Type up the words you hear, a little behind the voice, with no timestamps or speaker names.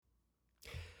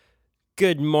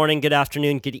Good morning, good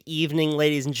afternoon, good evening,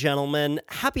 ladies and gentlemen.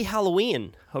 Happy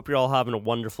Halloween. Hope you're all having a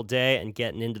wonderful day and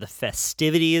getting into the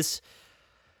festivities.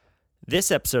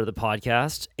 This episode of the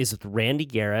podcast is with Randy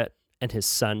Garrett and his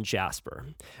son, Jasper.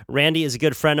 Randy is a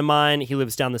good friend of mine. He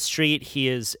lives down the street. He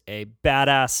is a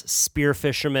badass spear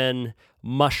fisherman,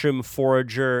 mushroom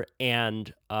forager,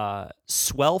 and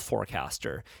swell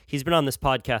forecaster. He's been on this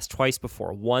podcast twice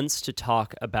before, once to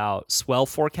talk about swell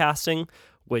forecasting,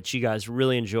 which you guys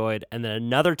really enjoyed, and then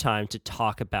another time to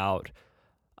talk about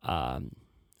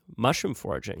mushroom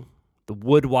foraging, the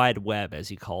wood wide web, as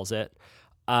he calls it.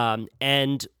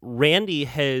 And Randy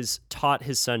has taught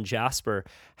his son Jasper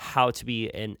how to be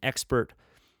an expert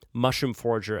mushroom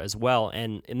forager as well.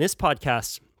 And in this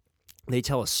podcast, they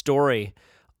tell a story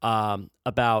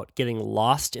about getting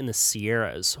lost in the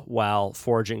Sierras while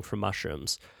foraging for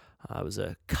mushrooms. It was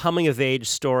a coming-of-age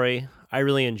story. I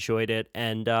really enjoyed it,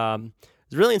 and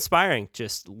it was really inspiring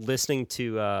just listening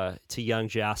to young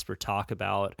Jasper talk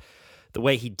about the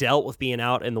way he dealt with being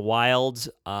out in the wild,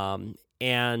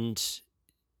 and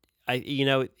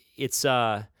it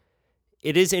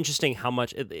is interesting how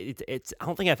much it's. I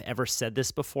don't think I've ever said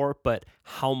this before, but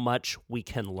how much we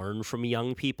can learn from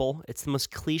young people. It's the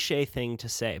most cliche thing to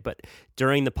say, but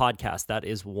during the podcast, that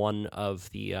is one of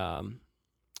the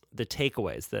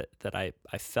takeaways that I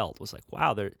felt was like,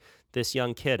 wow, this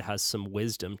young kid has some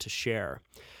wisdom to share.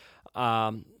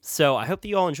 So I hope that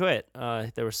you all enjoy it.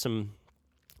 There were some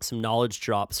knowledge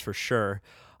drops for sure.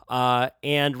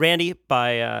 And Randy,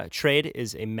 by trade,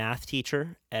 is a math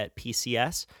teacher at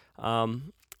PCS.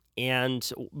 And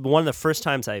one of the first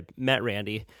times I met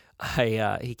Randy,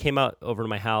 he came out over to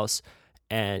my house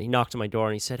and he knocked on my door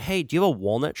and he said, "Hey, do you have a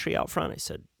walnut tree out front?" I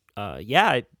said,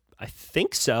 "Yeah, I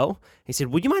think so." He said,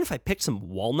 "Would you mind if I picked some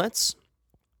walnuts?"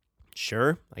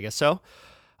 "Sure, I guess so."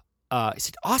 He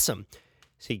said, "Awesome."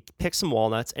 So he picked some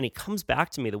walnuts and he comes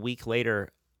back to me the week later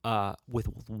with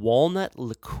walnut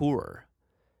liqueur.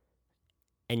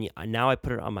 And now I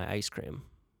put it on my ice cream.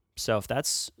 So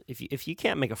if you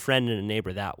can't make a friend and a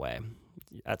neighbor that way,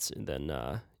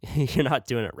 then you're not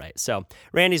doing it right. So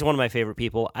Randy's one of my favorite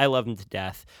people. I love him to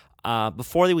death.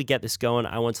 Before we get this going,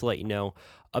 I want to let you know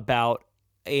about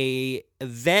a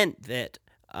event that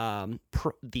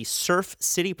the Surf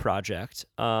City Project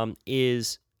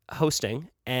is hosting,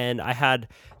 and I had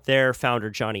their founder,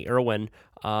 Johnny Irwin,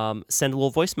 send a little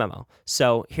voice memo.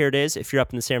 So here it is. If you're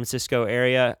up in the San Francisco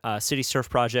area, City Surf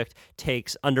Project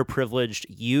takes underprivileged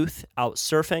youth out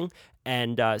surfing,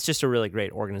 and it's just a really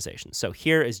great organization. So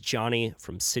here is Johnny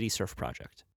from City Surf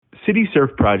Project. City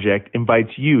Surf Project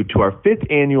invites you to our 5th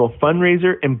annual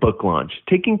fundraiser and book launch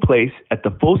taking place at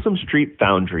the Folsom Street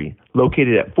Foundry,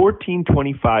 located at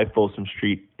 1425 Folsom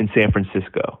Street in San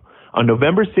Francisco, on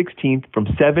November 16th from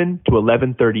 7 to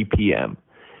 11:30 p.m.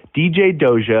 DJ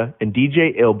Doja and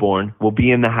DJ Ilborn will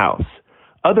be in the house.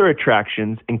 Other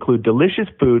attractions include delicious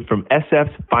food from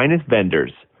SF's finest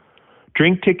vendors,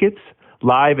 drink tickets,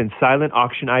 live and silent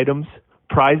auction items,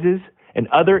 prizes, and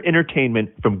other entertainment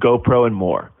from GoPro and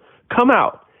more. Come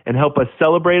out and help us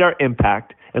celebrate our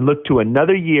impact and look to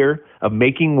another year of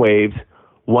making waves,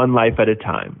 one life at a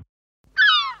time.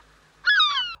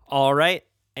 All right,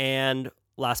 and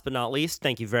last but not least,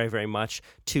 thank you very, very much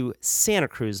to Santa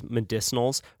Cruz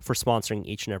Medicinals for sponsoring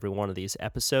each and every one of these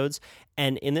episodes.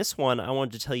 And in this one, I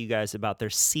wanted to tell you guys about their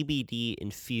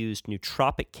CBD-infused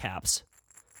nootropic caps.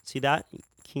 See that?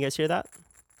 Can you guys hear that?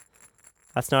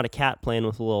 That's not a cat playing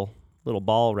with a little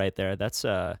ball right there. That's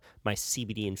my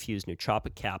CBD-infused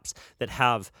nootropic caps that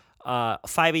have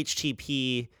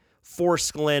 5-HTP,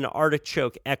 forskolin,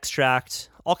 artichoke extract,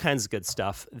 all kinds of good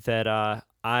stuff that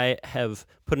I have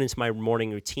put into my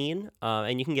morning routine,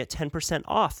 and you can get 10%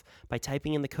 off by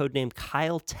typing in the code name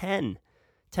Kyle10.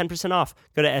 10% off.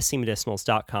 Go to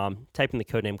scmedicinals.com, type in the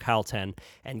code name Kyle10,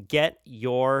 and get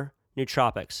your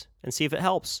nootropics and see if it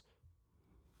helps.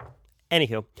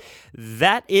 Anywho,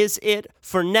 that is it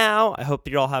for now. I hope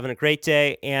that you're all having a great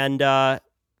day, and I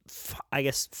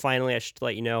guess finally I should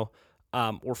let you know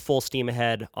we're full steam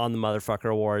ahead on the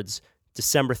Motherfucker Awards.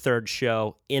 December 3rd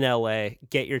show in LA.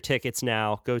 Get your tickets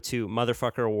now. Go to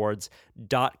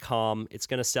motherfuckerawards.com. It's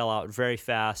going to sell out very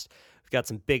fast. We've got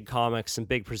some big comics, some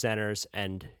big presenters,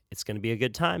 and it's going to be a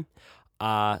good time.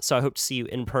 So I hope to see you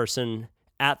in person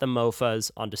at the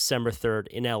MOFAs on December 3rd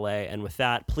in LA. And with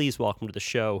that, please welcome to the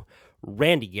show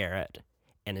Randy Garrett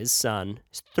and his son,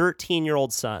 his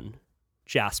 13-year-old son,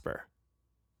 Jasper.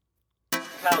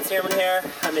 Kyle Tierman here.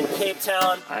 I'm in Cape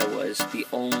Town. I was the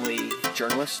only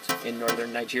journalist in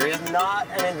northern Nigeria. Not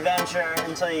an adventure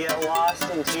until you get lost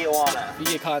in Tijuana. You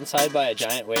get caught inside by a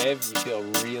giant wave, you feel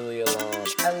really alone.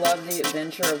 I love the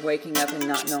adventure of waking up and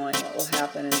not knowing what will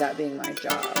happen and that being my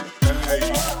job.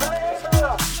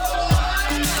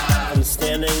 I'm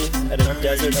standing at a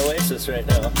desert oasis right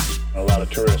now. A lot of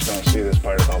tourists don't see this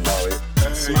part about Bali.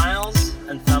 Smiles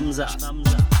and thumbs up.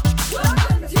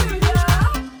 Welcome to the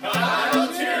Kyle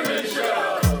Tierman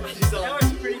Show. That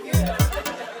was pretty good.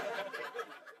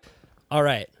 All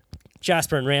right,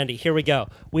 Jasper and Randy, here we go.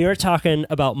 We are talking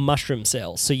about mushroom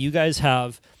sales. So you guys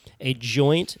have a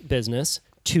joint business,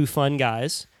 two fun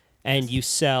guys, and you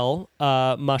sell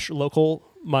local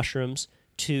mushrooms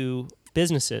to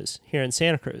businesses here in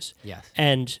Santa Cruz. Yes.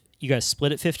 And you guys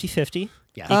split it 50-50,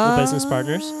 Yeah. equal business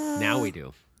partners. Now we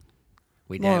do.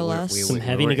 We More or did. less. Some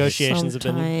heavy negotiations have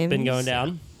been going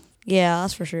down. Yeah,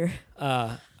 that's for sure.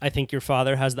 I think your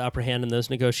father has the upper hand in those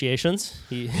negotiations.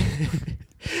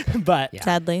 But Yeah.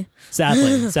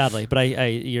 sadly, but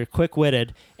you're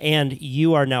quick-witted, and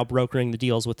you are now brokering the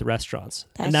deals with the restaurants,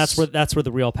 and that's where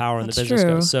the real power in the business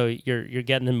true. goes. So you're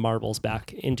getting the marbles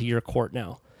back into your court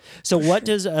now. So what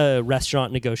does a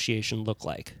restaurant negotiation look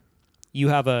like? You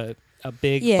have a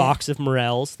big box of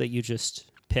morels that you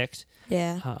just picked.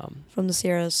 Yeah, from the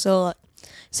Sierras. So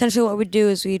essentially what we'd do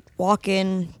is we'd walk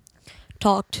in,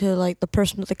 talk to like the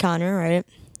person at the counter, right?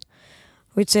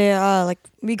 We'd say,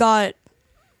 we got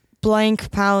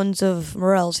blank pounds of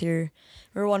morels here.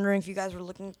 We were wondering if you guys were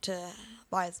looking to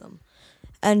buy them.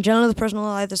 And generally the person will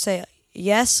either say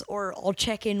yes or I'll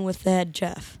check in with the head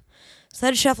chef. So the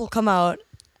head chef will come out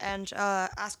and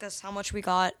ask us how much we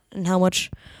got and how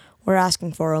much we're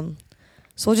asking for them.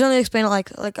 So we'll generally explain it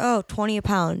like 20 a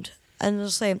pound. And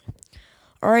they'll say,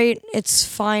 all right, it's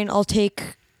fine. I'll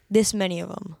take this many of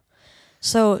them.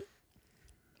 So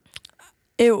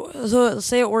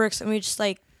say it works, and we just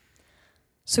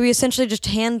so we essentially just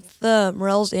hand the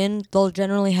morels in. They'll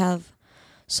generally have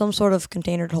some sort of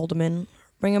container to hold them in,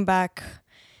 bring them back,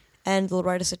 and they'll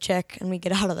write us a check, and we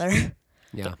get out of there.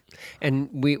 Yeah. And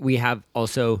we have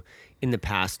also in the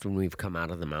past when we've come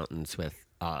out of the mountains with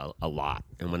a lot.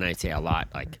 And when I say a lot,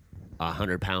 like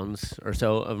 100 pounds or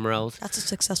so of morels. That's a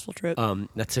successful trip.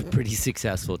 That's a pretty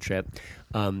successful trip.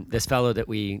 This fellow that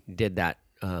we did that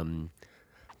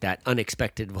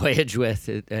unexpected voyage with,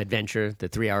 adventure, the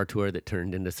 3-hour tour that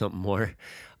turned into something more,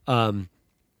 Todd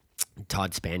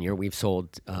Spanier, we've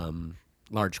sold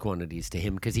large quantities to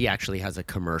him because he actually has a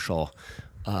commercial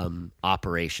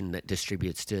operation that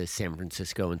distributes to San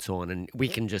Francisco and so on. And we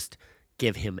can just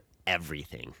give him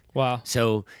everything. Wow.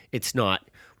 So it's not,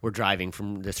 we're driving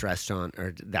from this restaurant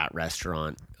or that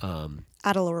restaurant.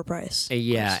 At a lower price.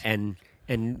 Yeah, and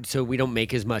so we don't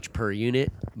make as much per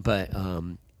unit, but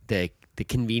the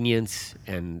convenience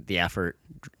and the effort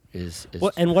is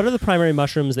And what are the primary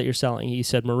mushrooms that you're selling? You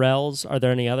said morels. Are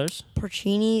there any others?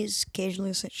 Porcinis, occasionally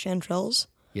chanterelles.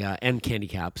 yeah, and candy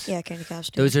caps. Yeah, candy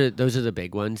caps too. Those are the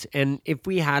big ones. And if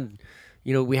we had,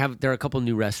 there are a couple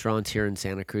new restaurants here in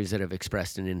Santa Cruz that have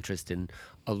expressed an interest in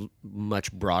a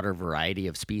much broader variety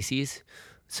of species.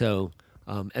 So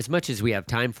as much as we have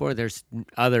time for, there's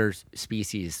other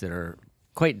species that are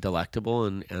quite delectable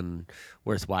and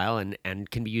worthwhile and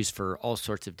can be used for all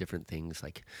sorts of different things.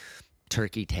 Like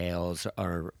turkey tails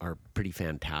are pretty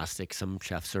fantastic. Some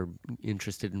chefs are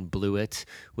interested in bluets,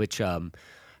 which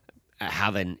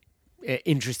have an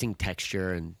interesting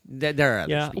texture, and there are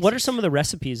other species. What are some of the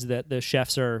recipes that the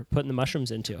chefs are putting the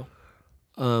mushrooms into?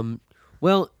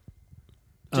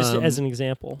 Just as an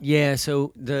example. Yeah,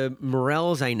 so the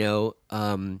morels I know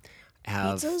have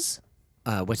pizzas?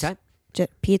 What's that?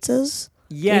 Pizzas?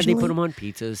 Yeah, Usually? they put them on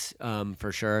pizzas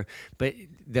for sure. But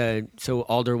so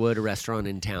Alderwood, a restaurant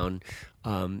in town,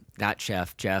 that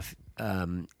chef Jeff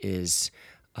is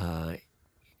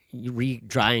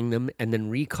re-drying them and then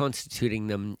reconstituting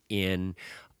them in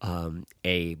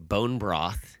a bone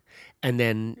broth, and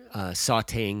then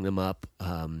sautéing them up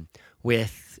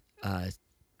with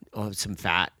some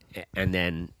fat, and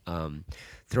then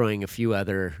throwing a few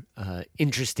other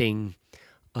interesting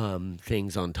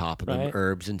things on top of them, Right.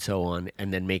 herbs and so on,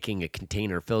 and then making a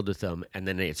container filled with them, and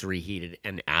then it's reheated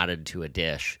and added to a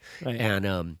dish. Right.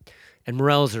 And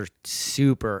morels are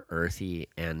super earthy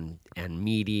and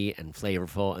meaty and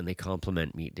flavorful, and they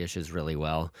complement meat dishes really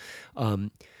well.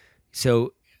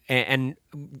 So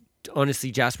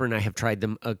honestly, Jasper and I have tried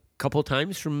them a couple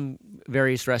times from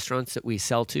various restaurants that we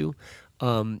sell to,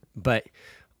 but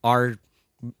our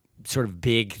sort of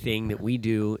big thing that we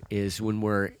do is when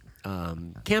we're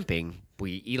camping,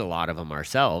 we eat a lot of them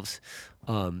ourselves.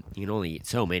 You can only eat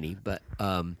so many, but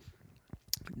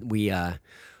we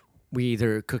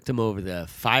either cook them over the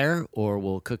fire or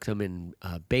we'll cook them in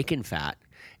bacon fat,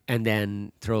 and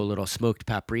then throw a little smoked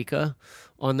paprika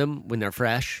on them when they're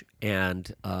fresh,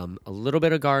 and a little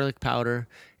bit of garlic powder,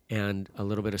 and a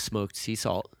little bit of smoked sea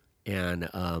salt,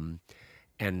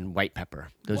 and white pepper.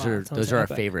 Those Wow, are that sounds our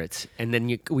epic. favorites. And then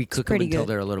we cook them pretty until good.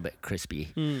 they're a little bit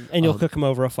crispy. And you'll cook them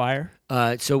over a fire?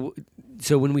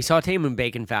 So when we saute them in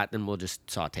bacon fat, then we'll just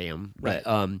saute them. Right.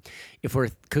 But if we're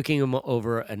cooking them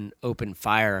over an open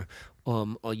fire,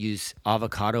 I'll use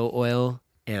avocado oil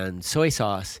and soy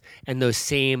sauce, and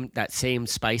that same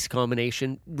spice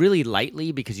combination really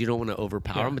lightly, because you don't want to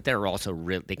overpower them, but they're also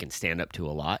they can stand up to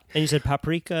a lot. And you said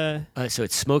paprika? So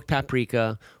it's smoked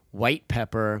paprika, white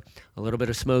pepper, a little bit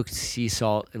of smoked sea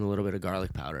salt, and a little bit of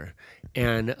garlic powder.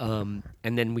 And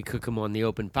then we cook them on the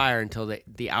open fire until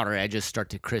the outer edges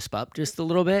start to crisp up just a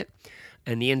little bit.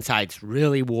 And the inside's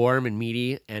really warm and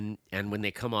meaty. And when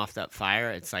they come off that fire,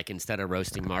 it's like instead of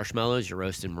roasting marshmallows, you're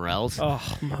roasting morels.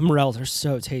 Oh, morels are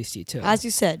so tasty, too. As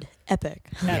you said, epic.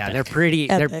 Yeah, they're pretty.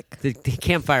 Epic. The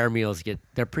campfire meals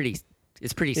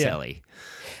it's pretty silly.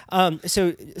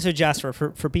 So Jasper,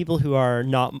 for people who are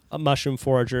not mushroom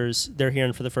foragers, they're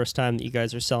hearing for the first time that you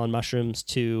guys are selling mushrooms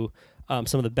to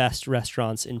some of the best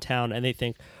restaurants in town, and they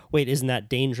think, wait, isn't that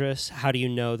dangerous? How do you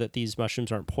know that these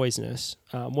mushrooms aren't poisonous?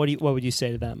 What would you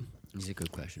say to them? It's a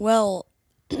good question. Well,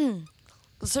 the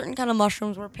certain kind of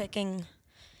mushrooms we're picking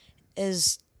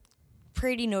is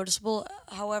pretty noticeable.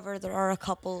 However, there are a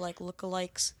couple like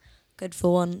lookalikes. Good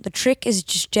for one. The trick is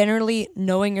just generally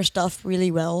knowing your stuff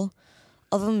really well.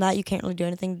 Other than that, you can't really do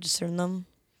anything to discern them.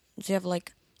 So you have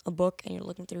like a book and you're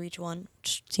looking through each one,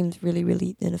 which seems really,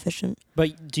 really inefficient.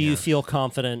 But do you feel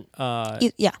confident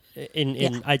Yeah.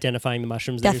 in identifying the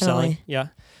mushrooms that you're selling? Definitely. Yeah.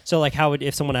 So like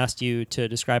if someone asked you to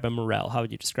describe a morel, how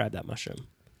would you describe that mushroom?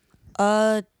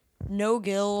 No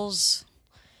gills.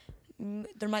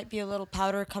 There might be a little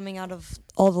powder coming out of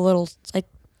all the little like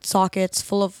sockets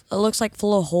it looks like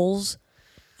full of holes.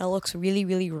 And it looks really,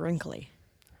 really wrinkly.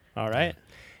 All right.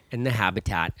 And the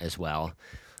habitat as well.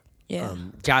 Yeah.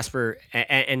 Jasper,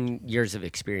 and years of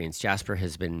experience, Jasper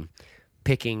has been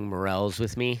picking morels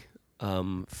with me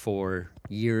for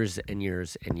years and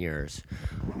years and years.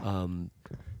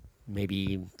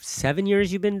 Maybe 7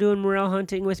 years you've been doing morel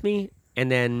hunting with me.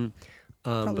 And then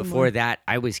before more. that,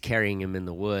 I was carrying him in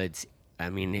the woods. I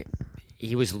mean,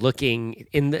 he was looking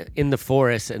in the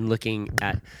forest and looking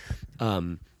at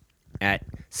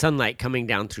sunlight coming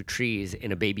down through trees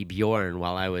in a baby Bjorn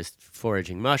while I was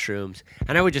foraging mushrooms.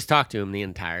 And I would just talk to him the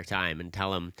entire time and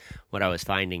tell him what I was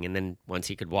finding. And then once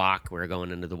he could walk, we were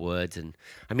going into the woods. And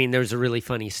I mean, there's a really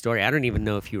funny story. I don't even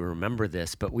know if you remember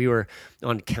this, but we were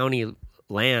on county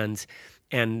lands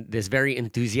and this very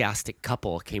enthusiastic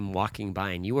couple came walking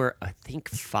by, and you were, I think,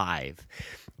 5,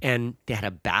 and they had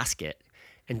a basket.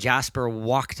 And Jasper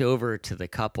walked over to the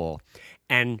couple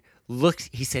and looked.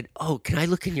 He said, "Oh, can I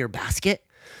look in your basket?"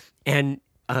 And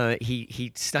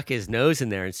he stuck his nose in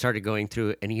there and started going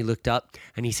through it. And he looked up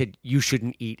and he said, "You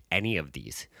shouldn't eat any of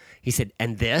these." He said,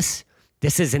 "And this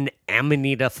is an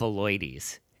Amanita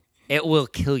phalloides. It will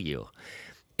kill you."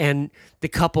 And the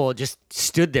couple just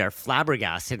stood there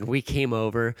flabbergasted. And we came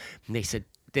over and they said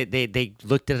they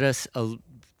looked at us a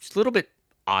little bit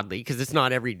oddly, because it's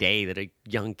not every day that a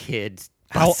young kid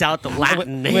busts out the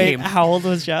Latin name. Wait, how old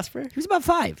was Jasper? He was about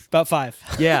 5. About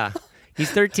 5. Yeah, he's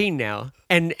 13 now.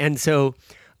 And so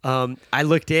I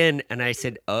looked in and I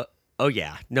said, oh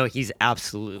yeah, no, he's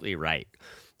absolutely right.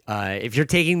 If you're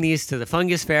taking these to the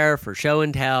fungus fair for show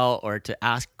and tell or to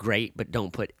ask, great, but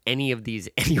don't put any of these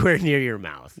anywhere near your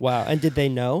mouth. Wow. And did they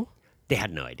know? They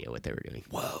had no idea what they were doing.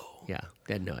 Whoa. Yeah,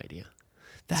 they had no idea.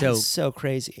 That is so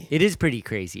crazy. It is pretty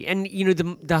crazy. And, you know,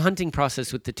 the hunting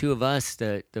process with the two of us,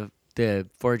 the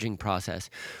foraging process,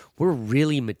 we're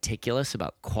really meticulous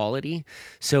about quality.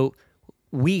 So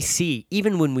we see,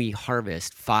 even when we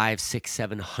harvest 500, 600,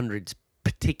 700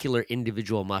 particular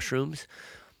individual mushrooms,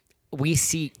 we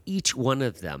see each one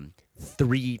of them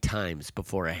 3 times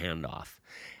before a handoff.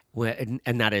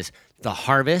 And that is the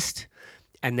harvest,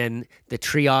 and then the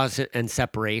triage and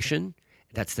separation.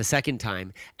 That's the second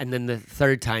time. And then the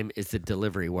third time is the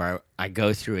delivery, where I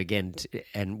go through again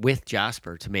and with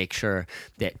Jasper to make sure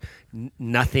that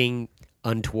nothing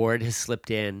untoward has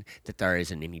slipped in, that there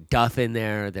isn't any duff in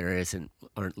there,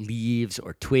 aren't leaves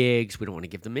or twigs. We don't want to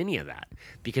give them any of that,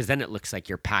 because then it looks like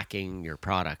you're packing your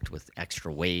product with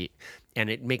extra weight, and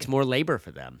it makes more labor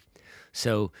for them.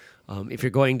 So if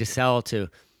you're going to sell to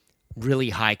really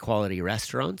high quality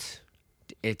restaurants,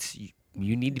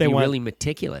 you need to be really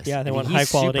meticulous. Yeah, they I mean, want he's high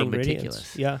quality super ingredients.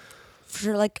 meticulous. Yeah. For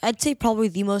sure, like I'd say probably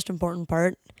the most important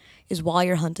part is while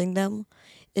you're hunting them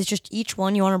is just each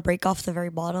one you want to break off the very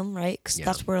bottom, right? Because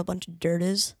that's where a bunch of dirt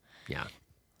is. Yeah.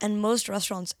 And most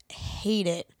restaurants hate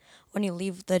it when you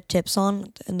leave the tips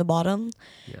on in the bottom,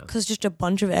 because it's just a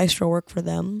bunch of extra work for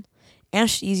them. And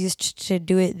it's easiest to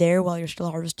do it there while you're still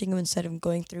harvesting them instead of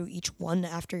going through each one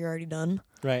after you're already done.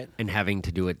 Right. And having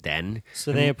to do it then.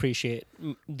 So they appreciate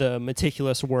the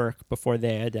meticulous work before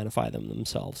they identify them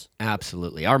themselves.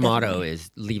 Absolutely. Our motto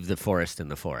is leave the forest in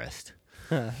the forest.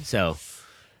 So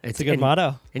It's a good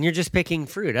motto. And you're just picking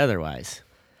fruit otherwise.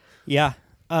 Yeah.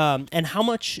 And how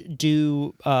much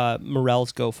do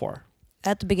morels go for?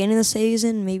 At the beginning of the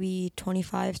season, maybe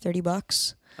 $25,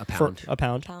 $30 A pound. For a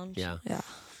pound? Yeah. Yeah.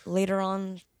 Later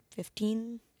on,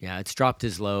 15. Yeah, it's dropped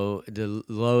as low. The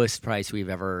lowest price we've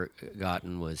ever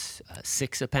gotten was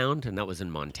 $6 a pound, and that was in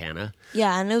Montana.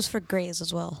 Yeah, and it was for grays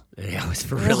as well. Yeah, it was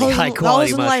for really high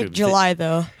quality mushrooms. That mushrooms. wasn't like July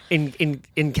though.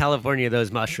 In California,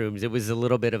 those mushrooms, it was a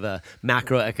little bit of a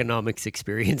macroeconomics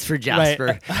experience for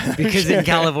Jasper. Right. Because in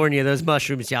California, those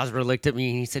mushrooms, Jasper looked at me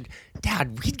and he said,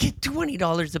 "Dad, we'd get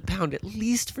 $20 a pound at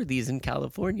least for these in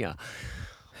California."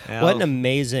 What an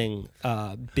amazing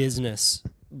business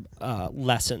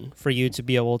lesson for you to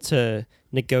be able to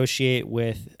negotiate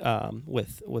with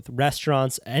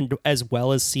restaurants, and as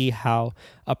well as see how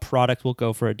a product will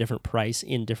go for a different price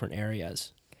in different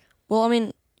areas. Well, I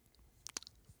mean,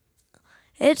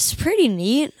 it's pretty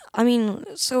neat. I mean,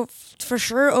 so for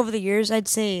sure over the years, I'd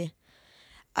say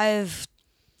I've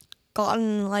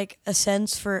gotten like a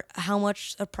sense for how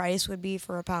much a price would be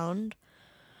for a pound.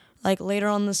 Like later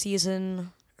on the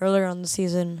season, earlier on the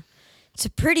season, it's a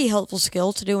pretty helpful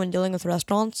skill to do when dealing with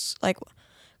restaurants. Like,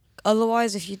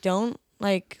 otherwise, if you don't,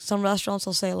 like, some restaurants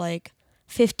will say, like,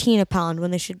 15 a pound when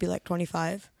they should be, like,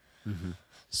 25. Mm-hmm.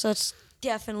 So it's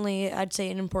definitely, I'd say,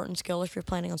 an important skill if you're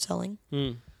planning on selling.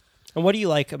 And what do you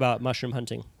like about mushroom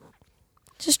hunting?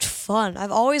 Just fun.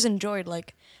 I've always enjoyed,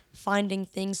 like, finding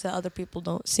things that other people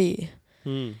don't see.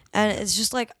 And it's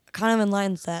just, like, kind of in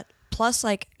line with that. Plus,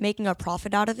 like, making a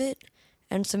profit out of it.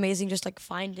 And it's amazing just, like,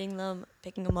 finding them,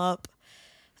 picking them up,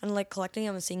 and like collecting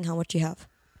them and seeing how much you have.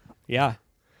 Yeah.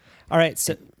 All right.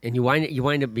 So, and you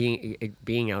wind up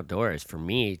being outdoors. For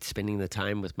me, spending the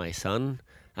time with my son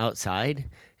outside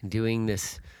and doing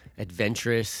this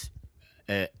adventurous,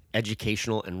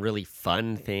 educational, and really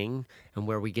fun thing, and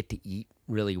where we get to eat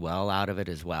really well out of it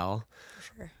as well.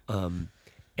 For sure.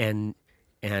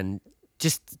 And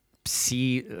just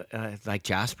see, like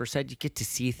Jasper said, you get to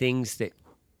see things that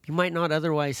you might not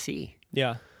otherwise see.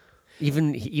 yeah.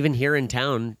 Even here in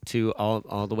town to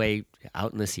all the way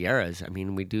out in the Sierras. I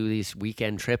mean, we do these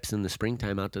weekend trips in the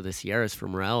springtime out to the Sierras for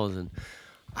morels, and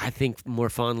I think more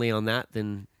fondly on that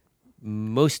than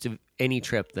most of any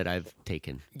trip that I've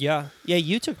taken. Yeah. Yeah,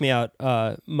 you took me out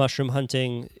mushroom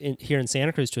hunting here in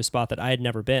Santa Cruz to a spot that I had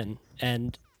never been.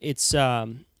 And it's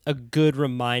a good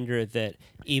reminder that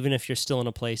even if you're still in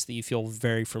a place that you feel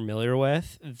very familiar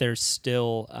with, there's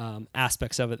still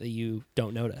aspects of it that you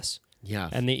don't notice. Yeah.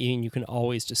 And you can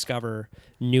always discover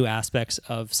new aspects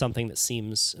of something that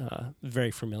seems very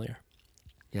familiar.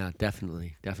 Yeah,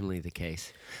 definitely the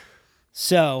case.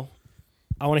 So,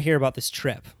 I want to hear about this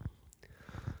trip.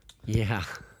 Yeah.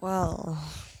 Well,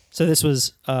 So this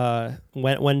was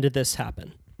when did this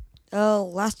happen?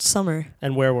 last summer,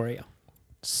 And where were you?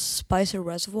 Spicer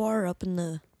Reservoir up in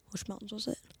the, which mountains was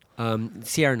it?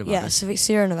 Sierra Nevada. Yeah,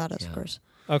 Sierra Nevadas, Yeah. of course.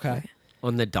 Okay.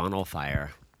 On the Donnell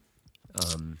Fire.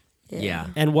 Yeah.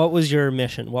 And what was your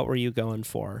mission? What were you going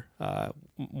for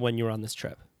when you were on this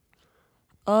trip?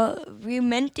 We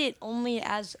meant it only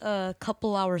as a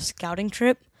couple-hour scouting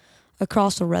trip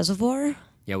across the reservoir.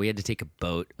 Yeah, we had to take a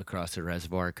boat across the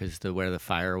reservoir because where the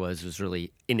fire was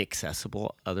really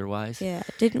inaccessible otherwise. Yeah,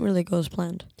 it didn't really go as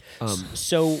planned.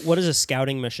 So what does a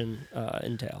scouting mission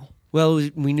entail? Well,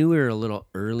 we knew we were a little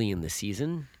early in the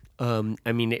season.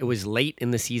 I mean, it was late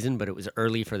in the season, but it was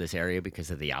early for this area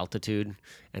because of the altitude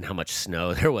and how much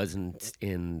snow there was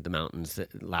in the mountains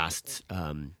last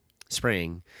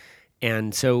spring.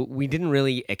 And so we didn't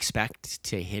really expect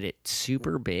to hit it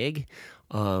super big.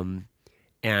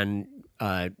 And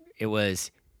it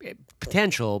was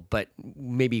potential, but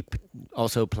maybe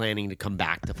also planning to come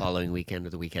back the following weekend or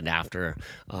the weekend after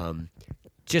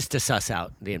just to suss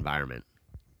out the environment.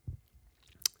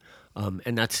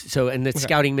 And that's so. And the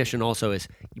scouting mission also is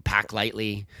you pack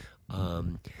lightly.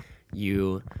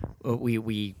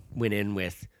 We went in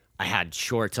with. I had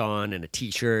shorts on and a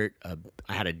t-shirt.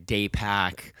 I had a day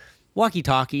pack,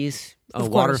 walkie-talkies, a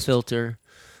water filter,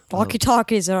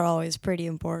 Walkie-talkies are always pretty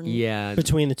important. Yeah.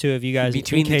 Between the two of you guys,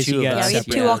 Between in the case two you of get Yeah, us, we have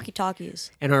separated. two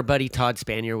walkie-talkies. And our buddy Todd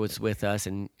Spanier was with us,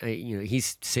 and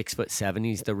he's 6'7".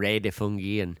 He's the Rey de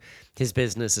Fungi, and his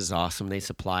business is awesome. They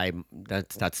supply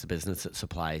that's the business that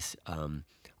supplies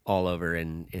all over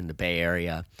in the Bay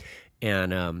Area,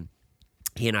 and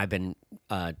he and I've been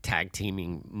tag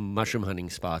teaming mushroom hunting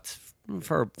spots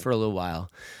for a little while,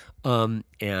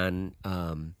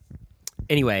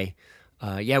 anyway,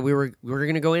 we were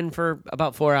gonna go in for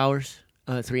about 4 hours.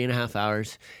 3.5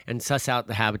 hours, and suss out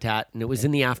the habitat. And it was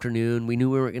in the afternoon. We knew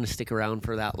we weren't going to stick around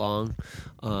for that long.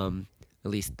 At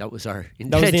least that was our intention.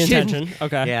 That was the intention.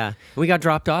 Okay. Yeah. We got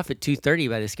dropped off at 2:30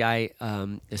 by this guy,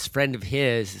 this friend of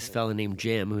his, this fella named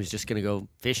Jim, who was just going to go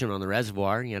fishing on the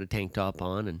reservoir. He had a tank top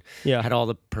on and had all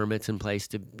the permits in place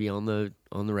to be on the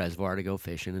reservoir to go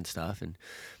fishing and stuff. And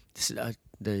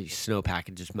the snowpack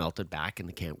had just melted back, and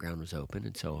the campground was open,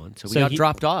 and so on. So we got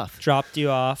dropped off. Dropped you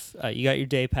off. You got your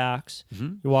day packs.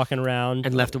 Mm-hmm. You're walking around.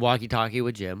 And left a walkie-talkie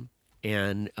with Jim.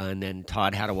 And then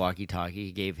Todd had a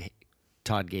walkie-talkie.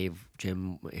 Todd gave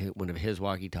Jim one of his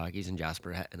walkie-talkies, and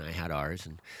Jasper and I had ours.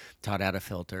 And Todd had a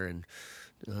filter and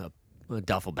a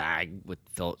duffel bag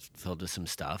filled with some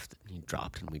stuff that he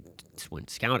dropped, and we just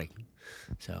went scouting.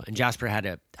 So, and Jasper had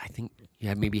I think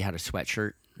maybe had a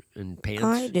sweatshirt and pants.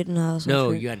 I didn't have a No,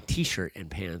 sweatshirt. you had a T-shirt and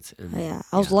pants. And,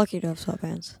 I was lucky to have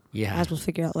sweatpants. Yeah. As we'll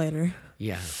figure out later.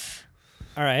 Yeah.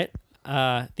 All right.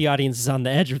 The audience is on the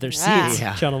edge of their seats,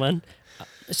 Yeah. gentlemen.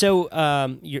 So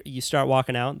you start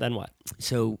walking out. Then what?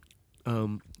 So,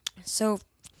 So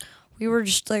we were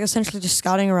just like essentially just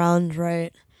scouting around,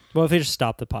 right? Well, if we just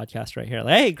stop the podcast right here.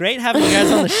 Like, hey, great having you guys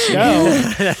on the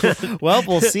show. Well,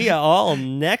 we'll see you all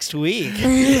next week.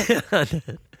 that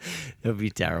would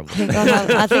be terrible.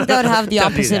 I think that would have the Don't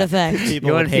do opposite that. effect. People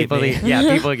You would want hate people me.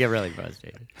 people would get really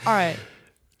frustrated. All right.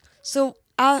 So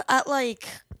at like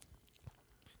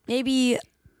maybe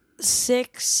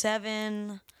 6,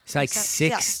 7. It's like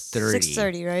 6:30.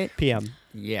 6:30, right? PM.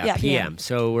 Yeah, Yeah, PM.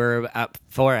 So we're up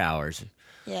 4 hours.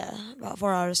 Yeah, about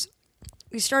 4 hours.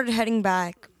 We started heading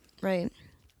back, right?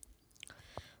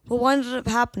 But what ended up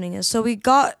happening is, so we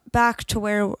got back to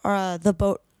where the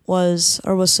boat was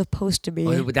supposed to be.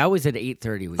 Oh, that was at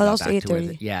 8:30. We that got was back to where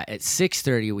 8:30. at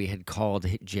 6:30 we had called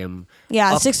Jim. Yeah,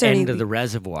 at up 6:30 end of the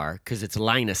reservoir because it's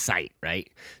line of sight,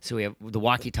 right? So we have the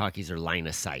walkie-talkies are line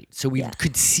of sight, so we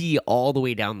could see all the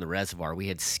way down the reservoir. We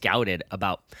had scouted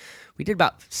we did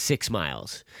about 6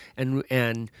 miles,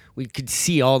 and we could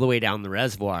see all the way down the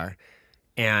reservoir,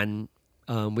 and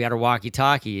we had our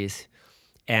walkie-talkies,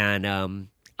 and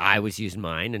I was using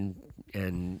mine,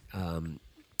 and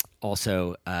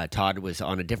also Todd was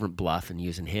on a different bluff and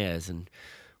using his. And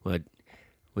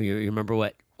you remember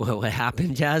what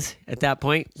happened, Jazz? At that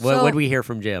point, what did we hear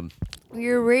from Jim? We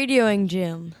were radioing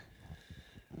Jim.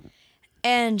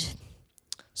 And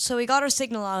so we got our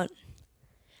signal out.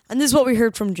 And this is what we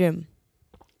heard from Jim.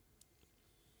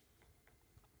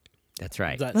 That's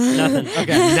right. Nothing.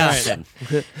 Okay. Nothing.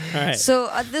 All right. So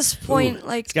at this point,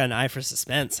 like, It's got an eye for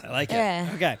suspense. I like Yeah.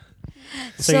 it. Okay.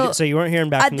 So So you weren't hearing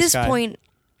back at from the this sky. point,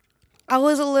 I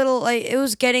was a little, like, it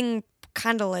was getting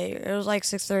kind of late. It was like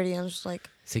 6:30. I was just like,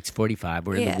 6:45.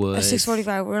 We're in yeah, the woods.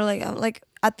 6:45. We're like, I'm like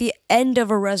at the end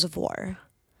of a reservoir,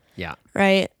 Yeah,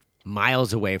 right?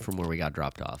 miles away from where we got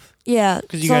dropped off. Yeah.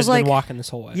 Because you so I guys was have been like, walking this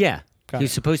whole way. Yeah, Got he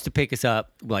was it. supposed to pick us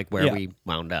up like where Yeah. we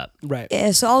wound up. Right.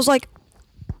 yeah. So I was like,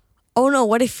 oh no,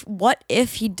 what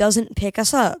if he doesn't pick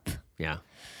us up? Yeah.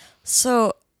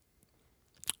 So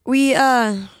we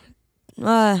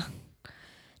my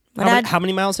dad How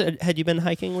many miles had you been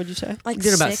hiking, would you say? like We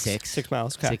did about 6. 6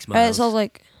 miles. Okay. 6 Right, miles. so I was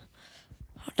like,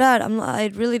 Dad, I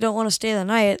really don't want to stay the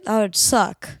night. That would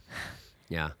suck.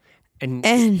 Yeah. And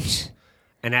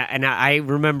And I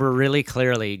remember really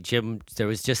clearly, Jim, there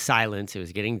was just silence. It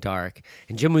was getting dark.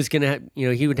 And Jim was going to,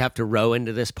 he would have to row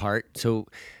into this part. So,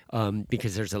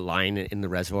 because there's a line in the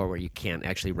reservoir where you can't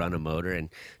actually run a motor. And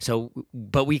so,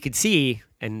 but we could see,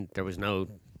 and there was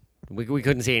we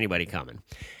couldn't see anybody coming.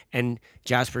 And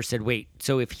Jasper said, wait,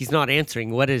 so if he's not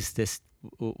answering, what does this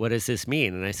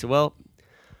mean? And I said, well,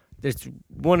 there's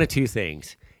one of two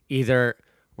things. Either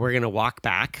we're going to walk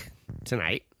back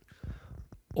tonight,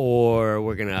 or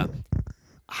we're going to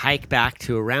hike back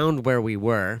to around where we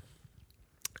were,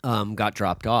 got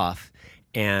dropped off,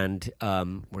 and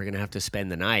we're going to have to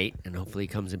spend the night, and hopefully he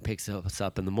comes and picks us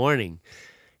up in the morning.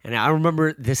 And I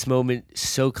remember this moment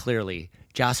so clearly.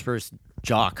 Jasper's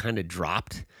jaw kind of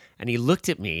dropped, and he looked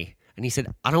at me, and he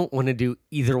said, I don't want to do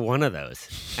either one of those.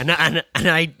 And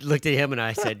I looked at him, and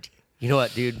I said, you know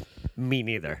what, dude? Me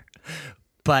neither.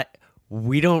 But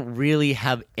we don't really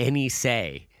have any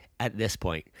say at this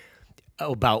point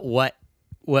about what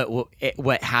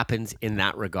what happens in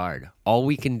that regard. All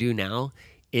we can do now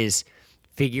is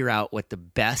figure out what the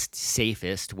best,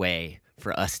 safest way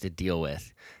for us to deal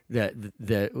with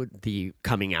the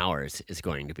coming hours is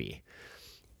going to be.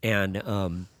 And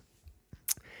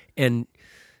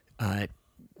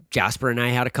Jasper and I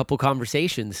had a couple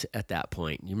conversations at that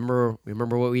point. You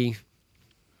remember what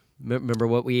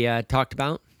we talked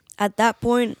about? At that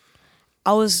point,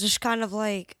 I was just kind of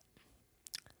like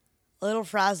a little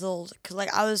frazzled because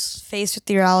like I was faced with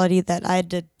the reality that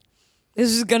this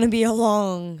is gonna be a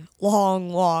long,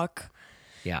 long walk.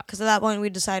 Yeah. Because at that point we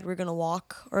decided we're gonna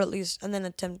walk, or at least, and then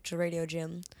attempt to radio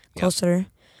gym closer.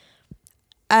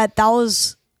 That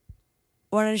was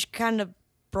when I just kind of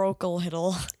broke a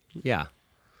little. Yeah.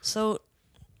 So.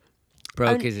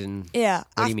 Broke is in. Yeah.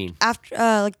 What do you mean? After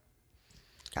I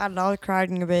don't know, I was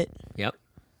crying a bit. Yep.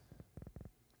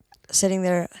 Sitting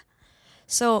there.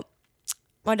 So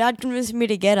my dad convinced me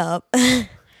to get up.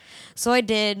 So I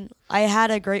did. I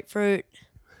had a grapefruit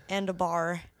and a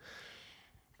bar.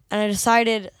 And I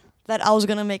decided that I was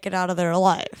going to make it out of there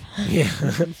alive. Yeah.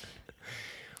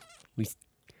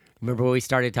 Remember what we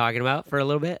started talking about for a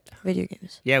little bit? Video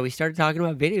games. Yeah, we started talking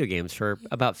about video games for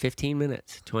about 15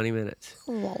 minutes, 20 minutes.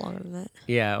 A lot longer than that.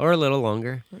 Yeah, or a little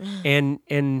longer. And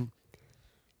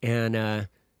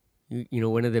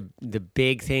one of the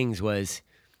big things was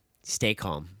stay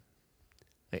calm.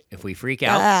 If we freak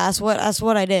out, That's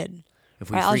what I did.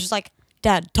 if we I was freak, just like,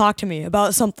 Dad, talk to me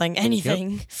about something,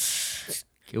 anything.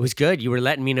 it was good. You were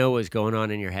letting me know what was going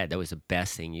on in your head. That was the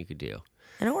best thing you could do.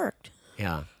 And it worked.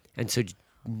 Yeah. And so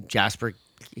Jasper,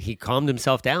 he calmed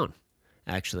himself down.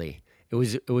 Actually, it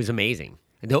was amazing.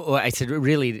 Though I said,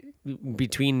 really,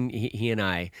 between he and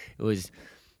I, it was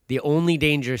the only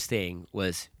dangerous thing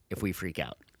was if we freak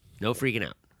out. No freaking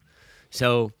out.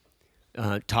 So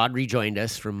Todd rejoined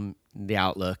us from the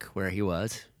Outlook where he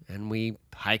was, and we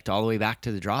hiked all the way back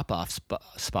to the drop-off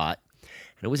spot.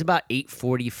 And it was about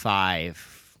 8:45,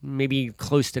 maybe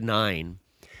close to 9,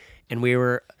 and we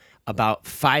were about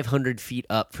 500 feet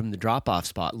up from the drop-off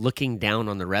spot, looking down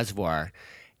on the reservoir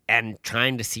and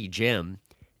trying to see Jim,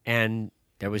 and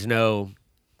there was no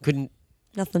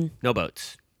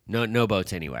boats, no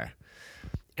boats anywhere.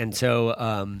 And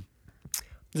so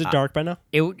Is it dark by now?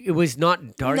 it was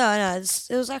not dark. No, it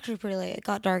was actually pretty late. It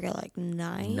got dark at like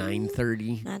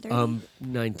 9:30,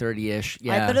 9:30ish. Right,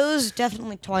 Yeah, but it was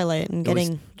definitely twilight and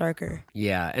getting darker.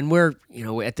 yeah, and we're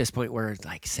at this point we're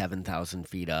like 7,000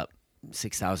 feet up,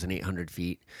 6,800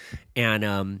 feet,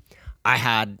 and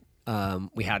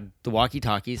we had the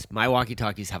walkie-talkies. My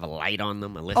walkie-talkies have a light on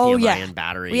them, a lithium-ion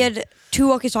battery. We had 2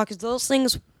 walkie-talkies. Those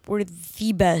things were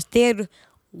the best. They had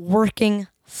working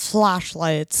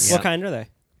flashlights. What kind are they?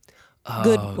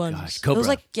 Good ones. gosh, It Cobra. was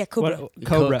like, Cobra.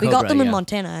 Cobra. We got them in yeah.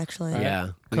 Montana, actually. Yeah,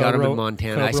 we got them in Cobra-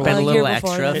 Montana. I Cobra spent a one. little Year before,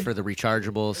 extra yeah. for the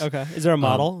rechargeables. Okay. Is there a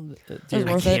model? was I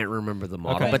worth it. can't remember the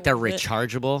model, Okay. but they're Worth it.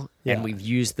 rechargeable, Yeah. and we've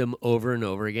used them over and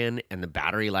over again, and the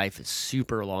battery life is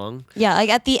super long. Yeah, like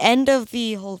at the end of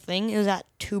the whole thing, it was at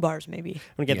 2 bars maybe.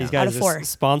 I'm gonna get Yeah. these Out guys of to 4.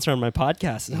 sponsor on my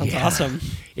podcast. Sounds Yeah. awesome.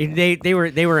 They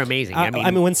were amazing. I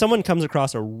mean, when someone comes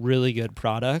across a really good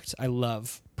product, I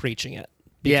love preaching it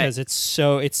Yeah. because it's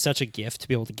such a gift to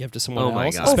be able to give to someone Oh my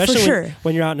else, God. Oh, for especially sure.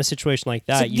 when you're out in a situation like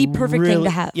that. like the perfect thing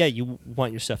to have. Yeah, you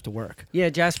want your stuff to work. Yeah,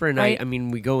 Jasper and Right. I mean,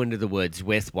 we go into the woods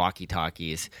with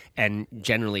walkie-talkies and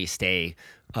generally stay,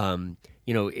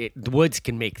 the woods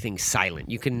can make things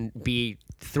silent. You can be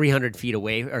 300 feet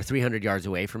away or 300 yards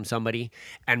away from somebody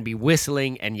and be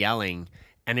whistling and yelling.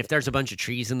 And if there's a bunch of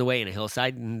trees in the way in a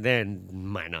hillside, then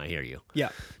might not hear you. Yeah.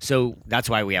 So that's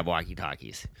why we have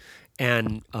walkie-talkies.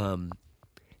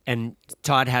 And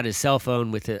Todd had his cell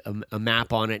phone with a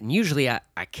map on it. And usually I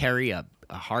carry a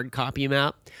hard copy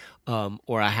map,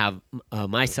 or I have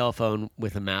my cell phone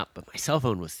with a map. But my cell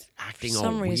phone was acting For all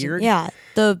some reason. weird. Yeah,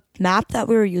 the map that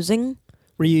we were using.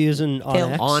 Were you using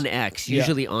Failed. OnX? On X. Yeah.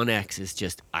 Usually On X is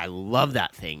just, I love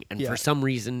that thing. And Yeah. for some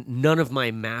reason, none of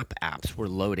my map apps were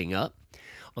loading up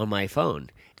on my phone.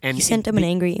 And He sent him an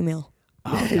angry email.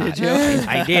 Oh, God.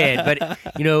 I did, but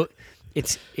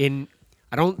it's in.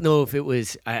 I don't know if it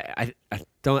was. I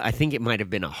think it might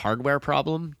have been a hardware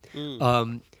problem,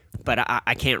 but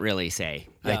I can't really say.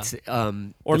 Yeah. It's,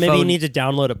 Or the maybe you phone- need to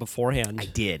download it beforehand. I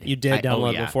did. You did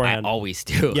download beforehand. I always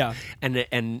do. Yeah.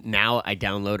 And now I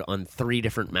download on 3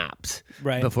 different maps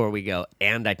Right. before we go,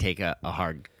 and I take a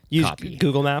hard Use copy.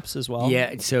 Google Maps as well.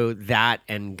 Yeah. So that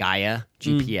and Gaia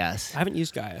GPS. I haven't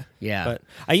used Gaia. Yeah. But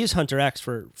I use Hunter X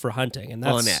for hunting, and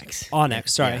that's OnX. OnX.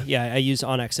 Sorry. Yeah. Yeah, I use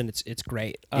OnX, and it's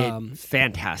great.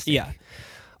 Fantastic. Yeah.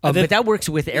 But that works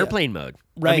with airplane mode.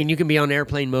 Right. I mean, you can be on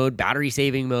airplane mode, battery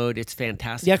saving mode. It's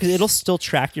fantastic. Yeah, because it'll still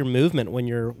track your movement when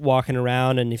you're walking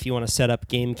around, and if you want to set up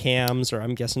game cams, or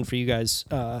I'm guessing for you guys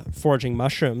foraging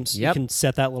mushrooms, you can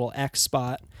set that little X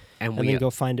spot and then go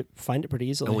find it pretty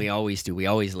easily. And we always do. We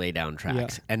always lay down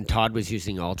tracks. Yeah. And Todd was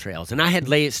using all trails, and I had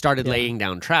started laying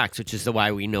down tracks, which is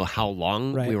why we know how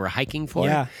long we were hiking for.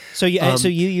 Yeah. So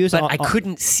you use, but I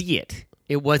couldn't see it.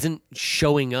 It wasn't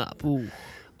showing up. Ooh.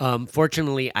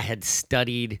 Fortunately, I had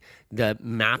studied the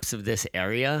maps of this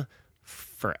area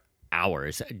for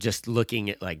hours, just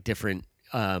looking at like different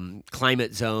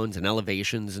climate zones and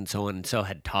elevations and so on. And so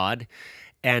had Todd.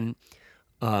 And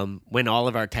when all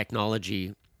of our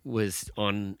technology was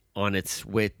on its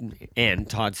way, and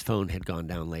Todd's phone had gone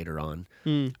down later on,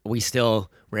 we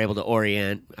still were able to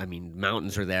orient. I mean,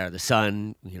 mountains are there, the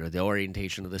sun, the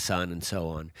orientation of the sun, and so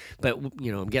on. But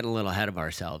I'm getting a little ahead of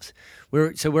ourselves.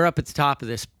 We're up at the top of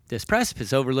this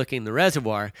precipice overlooking the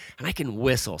reservoir, and I can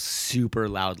whistle super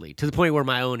loudly to the point where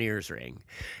my own ears ring.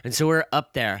 And so we're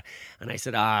up there, and I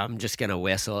said, I'm just gonna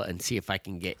whistle and see if I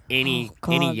can get any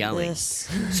yelling.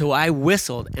 So I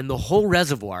whistled, and the whole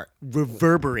reservoir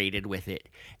reverberated with it.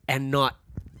 And not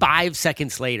 5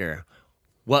 seconds later,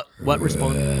 what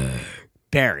responded?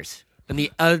 Bears. And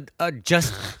the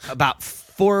just about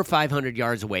 400 or 500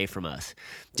 yards away from us,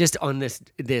 just on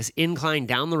this incline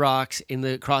down the rocks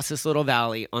across this little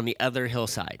valley on the other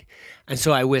hillside. And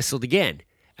so I whistled again.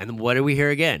 And what do we hear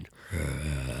again?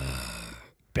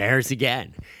 Bears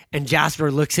again. And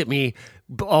Jasper looks at me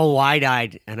all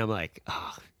wide-eyed, and I'm like,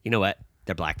 oh, you know what?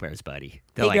 They're black bears, buddy.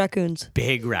 They're big raccoons.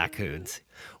 Big raccoons.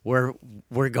 We're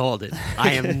golden.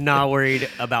 I am not worried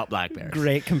about black bears.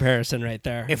 Great comparison right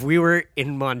there. If we were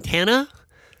in Montana,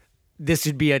 this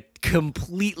would be a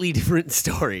completely different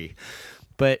story.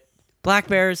 But black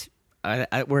bears,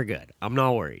 we're good. I'm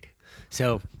not worried.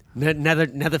 So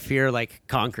another fear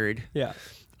conquered. Yeah.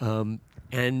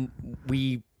 And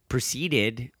we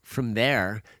proceeded from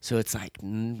there. So it's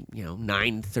 9:30,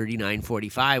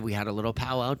 9:45. We had a little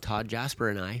powwow, Todd, Jasper,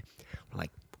 and I. We're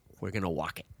like, we're going to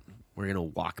walk it. We're going to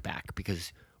walk back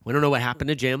because we don't know what happened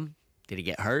to Jim. Did he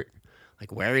get hurt?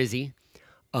 Where is he?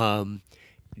 And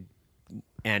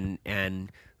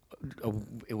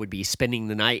it would be spending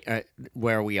the night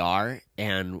where we are,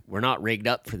 and we're not rigged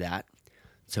up for that.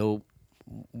 So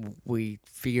we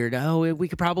figured, we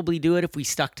could probably do it if we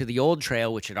stuck to the old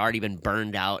trail, which had already been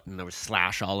burned out, and there was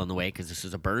slash all in the way because this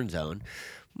was a burn zone.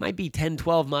 Might be 10,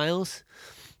 12 miles.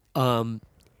 And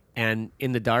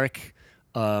in the dark,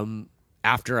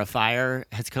 after a fire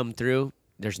has come through,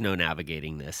 there's no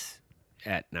navigating this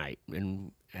at night.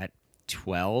 And at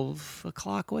 12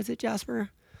 o'clock, was it, Jasper?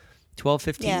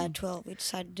 12:15? Yeah, 12. We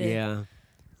decided to. Yeah.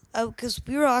 Oh, because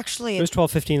we were actually. It was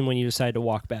 12:15 when you decided to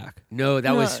walk back. No,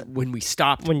 that was when we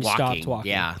stopped walking. When you stopped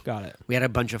walking. Yeah. Got it. We had a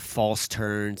bunch of false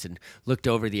turns and looked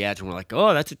over the edge, and we're like,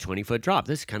 oh, that's a 20-foot drop.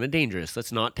 This is kind of dangerous.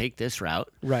 Let's not take this route.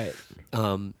 Right.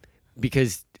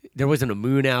 Because there wasn't a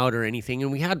moon out or anything,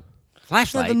 and we had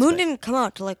flashlights. No, the moon didn't come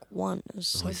out till 1. It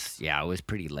was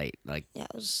pretty late. Yeah, it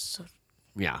was. So,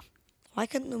 yeah. Why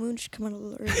couldn't the moon just come out a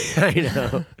little earlier? I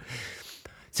know.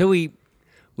 So we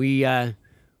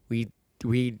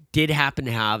did happen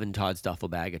to have in Todd's duffel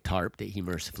bag a tarp that he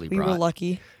mercifully brought. We were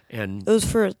lucky. And it was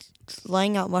for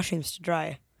laying out mushrooms to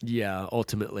dry. Yeah,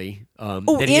 ultimately. And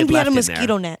we had a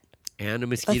mosquito net. And a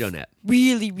mosquito net.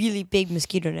 Really, really big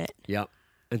mosquito net. Yep.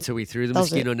 And so we threw the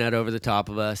mosquito net over the top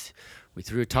of us. We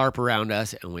threw a tarp around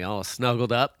us, and we all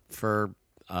snuggled up for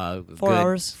 4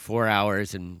 hours. 4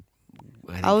 hours, and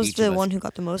I was the one who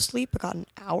got the most sleep. I got an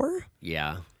hour.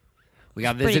 Yeah. We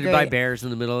got visited by bears in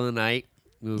the middle of the night.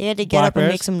 They had to get up and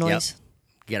make some noise.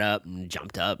 Yep. Get up and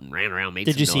jumped up and ran around, made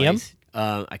some noise. Did you see them?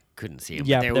 I couldn't see them.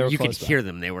 Yeah, you could hear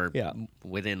them. They were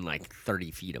within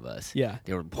 30 feet of us. Yeah.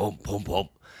 They were boom, boom, boom.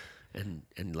 And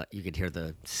you could hear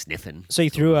the sniffing. So you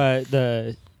threw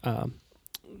the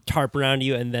tarp around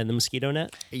you and then the mosquito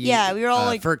net? Yeah, we were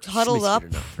all huddled up,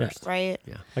 right?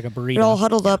 Yeah. Like a burrito. We were all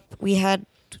huddled up. We had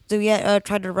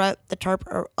tried to wrap the tarp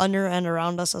under and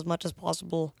around us as much as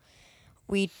possible.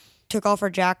 We took off our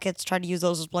jackets, tried to use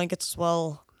those as blankets as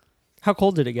well. How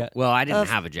cold did it get? Well, I didn't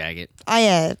have a jacket.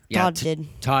 Todd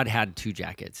did. Todd had 2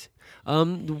 jackets.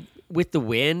 With the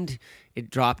wind, it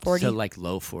dropped 40? to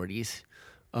low 40s.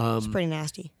 It's pretty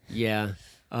nasty. Yeah.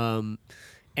 And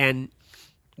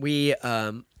we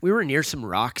were near some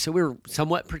rocks, so we were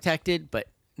somewhat protected, but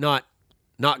not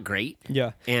great.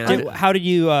 Yeah. And how did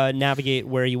you navigate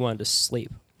where you wanted to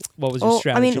sleep? What was your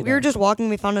strategy? I mean, we were just walking.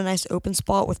 We found a nice open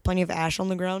spot with plenty of ash on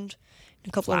the ground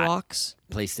and a couple of rocks.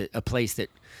 A place that,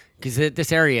 because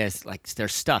this area is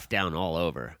there's stuff down all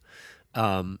over.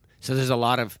 So there's a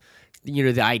lot of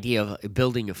the idea of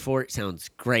building a fort sounds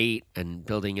great, and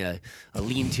building a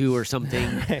lean-to or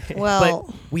something. Well,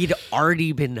 But we'd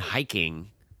already been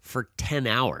hiking for 10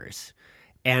 hours,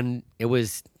 and it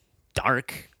was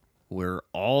dark. We're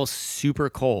all super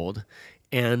cold,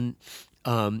 and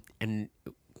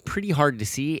pretty hard to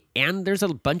see, and there's a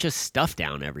bunch of stuff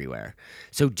down everywhere.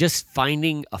 So just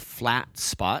finding a flat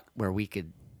spot where we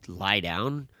could lie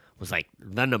down was like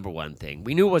the number one thing.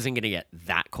 We knew it wasn't going to get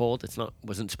that cold.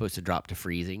 Wasn't supposed to drop to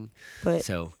freezing. But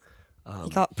So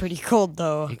it got pretty cold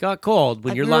though. it got cold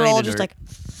when Like, you're we were lying all in just dirt. like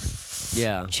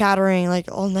Yeah. chattering,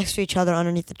 like all next to each other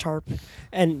underneath the tarp.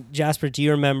 And Jasper, do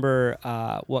you remember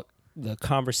what the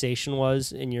conversation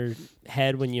was in your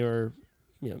head when you were,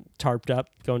 tarped up,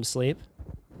 going to sleep?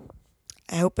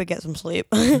 I hope I get some sleep.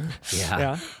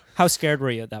 Yeah. How scared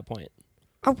were you at that point?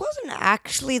 I wasn't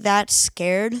actually that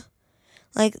scared.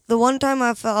 Like the one time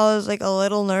I felt I was like a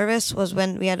little nervous was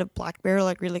when we had a black bear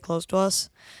like really close to us,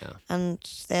 Yeah. and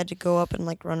they had to go up and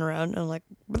like run around and like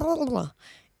blah, blah,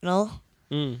 blah,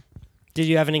 Did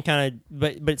you have any kind of?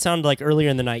 But it sounded like earlier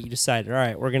in the night you decided, all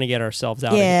right, we're gonna get ourselves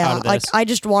out Yeah, of like this. I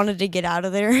just wanted to get out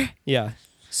of there. Yeah.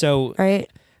 So Right.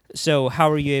 So how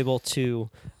were you able to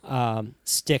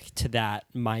stick to that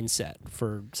mindset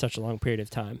for such a long period of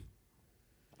time?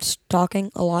 Just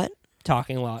talking a lot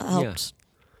Talking a lot. helps.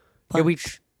 Yeah,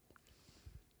 Punch.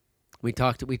 we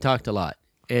talked a lot,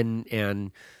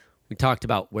 and we talked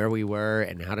about where we were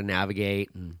and how to navigate,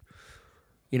 and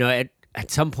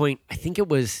at some point I think it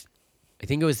was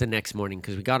the next morning,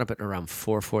 because we got up at around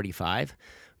 4:45.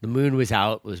 The moon was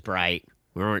out, it was bright,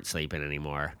 we weren't sleeping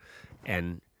anymore,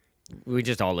 and we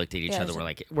just all looked at each Yeah, other. so We're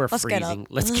like, we're let's get freezing. up.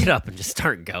 Let's get up and just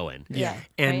start going. Yeah.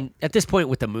 And right? at this point,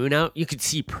 with the moon out, you could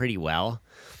see pretty well.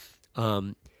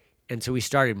 And so we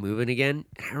started moving again.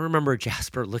 And I remember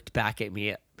Jasper looked back at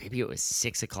me at maybe it was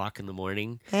 6 o'clock in the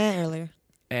morning. Earlier.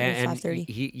 And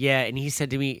 5:30. and he said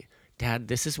to me, "Dad,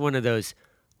 this is one of those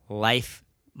life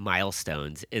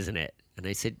milestones, isn't it?" And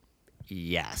I said,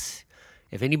 "Yes.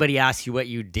 If anybody asks you what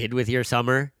you did with your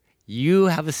summer, you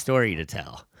have a story to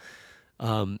tell."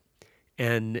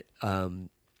 And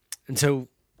so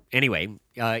anyway,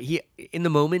 he in the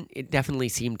moment, it definitely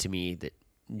seemed to me that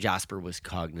Jasper was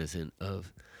cognizant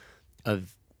of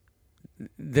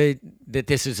that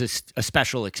this is a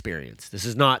special experience. This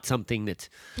is not something that's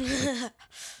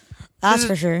That's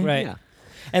for sure. Right. Yeah.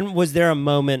 And was there a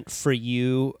moment for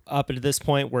you up to this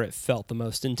point where it felt the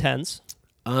most intense?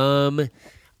 Are you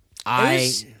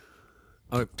asking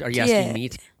Yeah. me,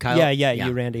 Kyle? Yeah,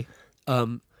 you, Randy.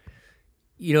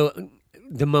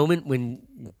 The moment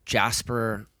when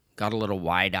Jasper got a little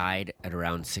wide-eyed at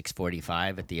around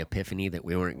 6:45 at the epiphany that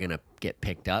we weren't going to get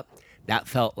picked up, that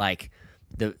felt like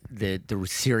the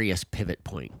serious pivot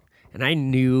point. And I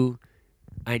knew,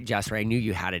 Jasper, I knew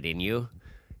you had it in you.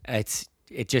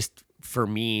 It just, for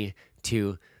me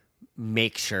to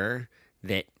make sure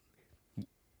that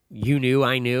you knew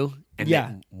I knew, and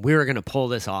that we were going to pull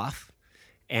this off.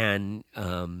 And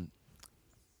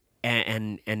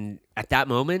at that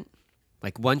moment,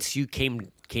 like once you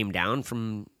came down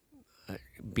from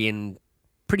being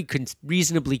pretty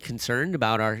reasonably concerned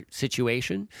about our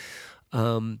situation,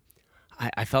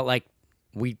 I felt like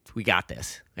we got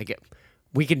this.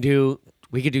 We could do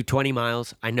 20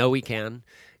 miles. I know we can.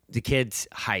 The kids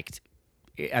hiked.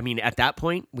 I mean, at that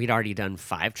point, we'd already done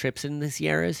 5 trips in the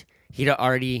Sierras. He'd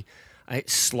already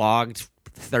slogged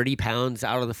 30 pounds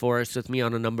out of the forest with me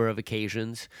on a number of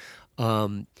occasions,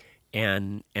 and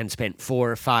spent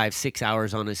 4, 5, 6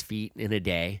 hours on his feet in a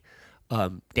day,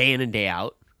 day in and day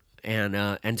out.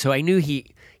 And so I knew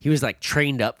he was like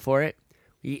trained up for it.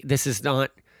 We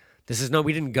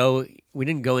didn't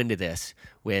go into this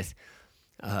with,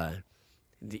 our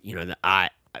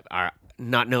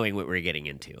not knowing what we were getting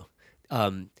into.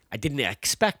 I didn't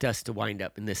expect us to wind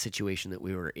up in this situation that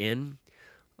we were in.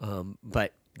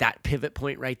 But that pivot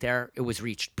point right there, it was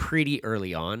reached pretty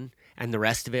early on. And the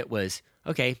rest of it was,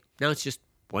 okay, now it's just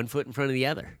one foot in front of the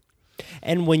other.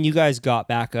 And when you guys got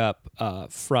back up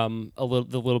from the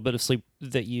little bit of sleep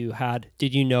that you had,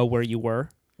 did you know where you were?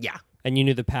 Yeah. And you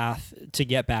knew the path to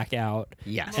get back out.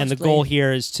 Yes. And the goal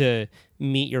here is to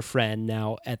meet your friend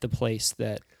now at the place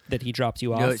that he dropped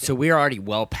you off. No, so we were already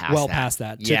well past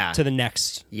that. To the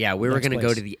next. Yeah, we were next going to go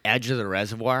place. to the edge of the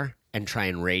reservoir and try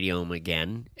and radio him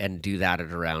again, and do that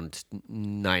at around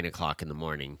 9 o'clock in the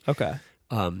morning. Okay.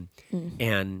 And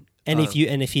if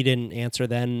he didn't answer,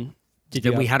 then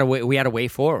we had a way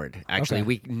forward. Actually, Okay.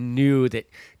 we knew that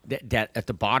at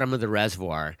the bottom of the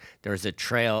reservoir there was a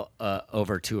trail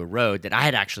over to a road that I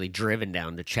had actually driven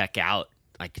down to check out.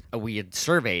 Like we had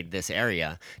surveyed this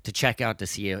area to check out to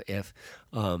see if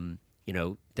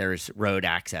there's road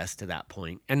access to that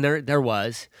point. And there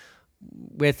was,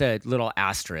 with a little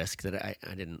asterisk that I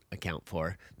didn't account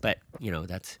for. But,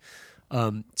 that's...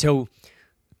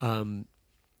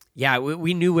 yeah,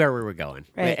 we knew where we were going.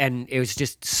 Right. And it was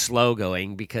just slow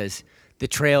going because the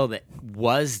trail that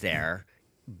was there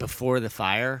before the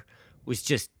fire was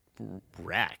just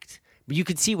wrecked. But you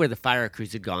could see where the fire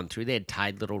crews had gone through. They had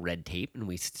tied little red tape, and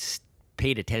we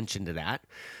paid attention to that.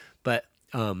 But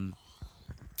The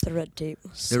red tape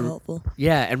was so helpful.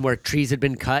 yeah, and where trees had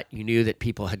been cut, you knew that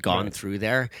people had gone through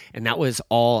there, and that was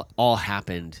all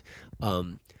happened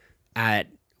at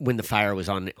when the fire was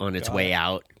on its way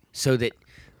out. So that,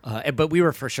 but we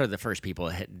were for sure the first people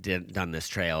that had done this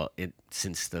trail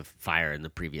since the fire in the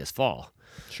previous fall.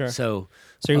 Sure. So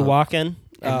you're walking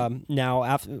now.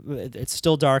 After it's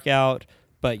still dark out,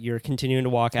 but you're continuing to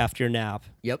walk after your nap.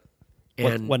 Yep.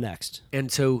 And what next?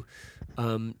 And so,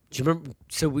 do you remember?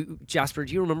 So, Jasper,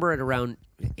 do you remember at around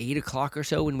 8 o'clock or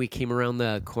so when we came around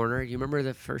the corner? Do you remember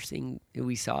the first thing that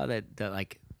we saw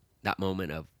that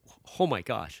moment of, oh my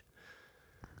gosh?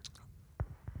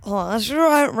 Oh, let's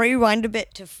rewind a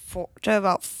bit to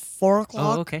about 4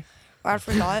 o'clock. Oh, okay. I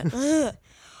forgot. Well,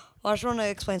 I just want to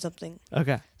explain something.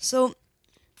 Okay. So,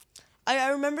 I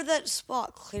remember that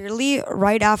spot clearly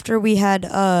right after we had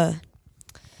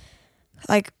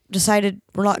decided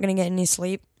we're not gonna get any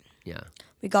sleep. Yeah.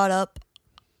 We got up.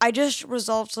 I just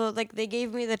resolved, so they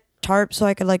gave me the tarp so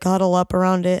I could huddle up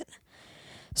around it.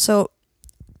 So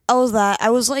I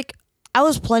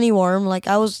was plenty warm. I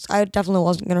definitely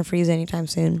wasn't gonna freeze anytime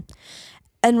soon.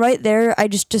 And right there, I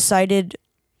just decided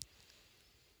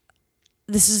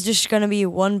this is just gonna be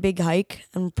one big hike.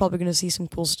 I'm probably gonna see some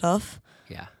cool stuff.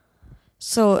 Yeah.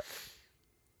 So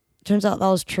turns out that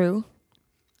was true.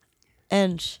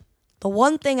 And the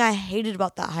one thing I hated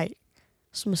about that hike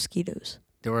was mosquitoes.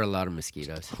 There were a lot of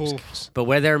mosquitoes. Cool. But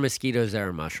where there are mosquitoes, there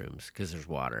are mushrooms because there's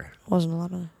water. Wasn't a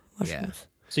lot of mushrooms.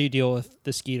 So you deal with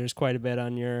the skeeters quite a bit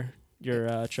on your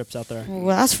trips out there. Well,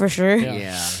 that's for sure.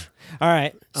 Yeah. All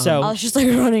right. So I was just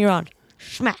running around,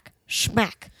 smack,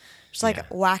 smack, just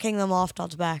whacking them off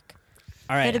Todd's back.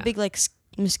 all I right. had a big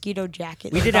mosquito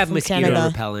jacket. We I did got have from mosquito Canada.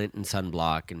 repellent and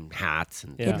sunblock and hats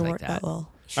and It things didn't like work that. that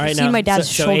well. All right, See now my dad's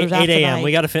so shoulders 8 after a.m. night.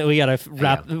 We gotta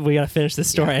wrap. We gotta finish this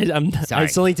story. I Sorry.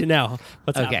 still need to know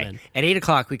what's Okay. happening. At 8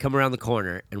 o'clock, we come around the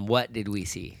corner, and what did we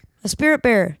see? A spirit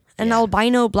bear, an Yeah.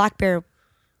 albino black bear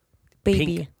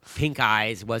baby. Pink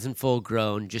eyes, wasn't full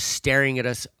grown, just staring at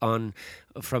us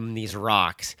from these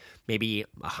rocks, maybe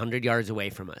 100 yards away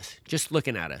from us, just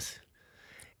looking at us.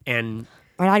 And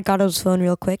My dad got his phone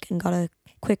real quick and got a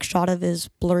quick shot of his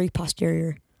blurry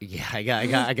posterior. yeah,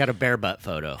 I got a bear butt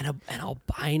photo. An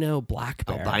albino black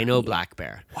bear. Albino black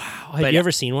bear. Wow. Have But- you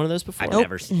ever seen one of those before? I've Nope.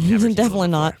 never seen Definitely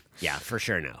one not. before. Yeah, for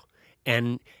sure no.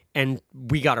 And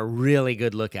we got a really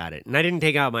good look at it. And I didn't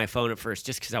take out my phone at first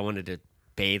just because I wanted to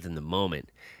bathe in the moment.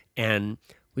 And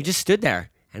we just stood there.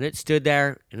 And it stood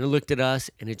there and it looked at us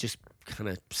and it just kind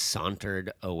of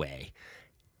sauntered away.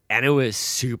 And it was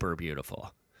super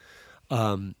beautiful.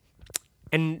 And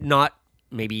not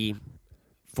maybe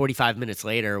 45 minutes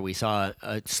later, we saw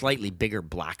a slightly bigger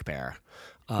black bear.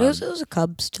 It was a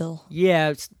cub still. Yeah,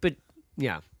 it's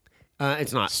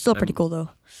not. Still pretty cool though.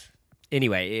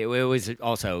 Anyway, it was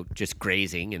also just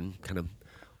grazing and kind of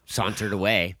sauntered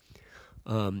away.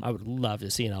 I would love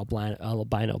to see an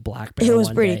albino black bear. It was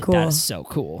one pretty day. cool. That is so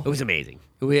cool. It was amazing.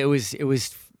 It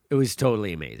was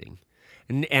totally amazing.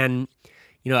 And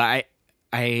I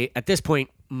at this point,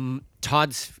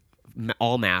 Todd's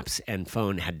all maps and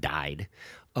phone had died.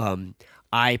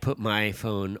 I put my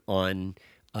phone on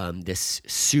this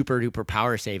super duper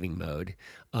power saving mode.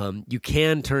 You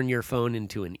can turn your phone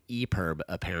into an EPIRB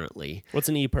apparently. What's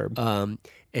an EPIRB?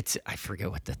 I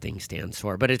forget what the thing stands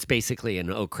for, but it's basically an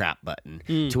oh crap button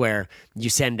to where you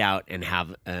send out and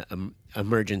have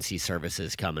emergency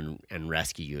services come and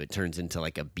rescue you. It turns into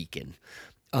like a beacon.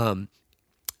 And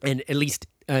at least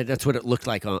that's what it looked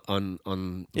like on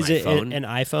my Is it phone. an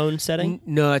iPhone setting?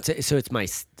 No, it's I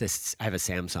have a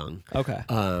Samsung. Okay.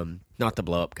 Not the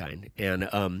blow up kind. And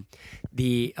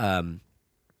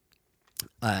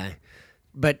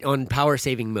but on power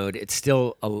saving mode, it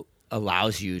still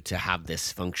allows you to have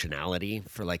this functionality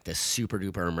for like this super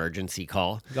duper emergency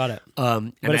call. Got it.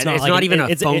 And But it's it's not even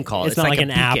a phone call. It's not like a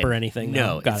an app beacon. or anything.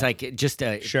 No, Got it's it. like just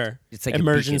a Sure. It's like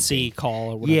emergency a beacon thing. call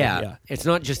or whatever. Yeah, it's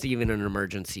not just even an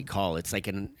emergency call. It's like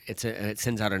it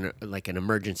sends out an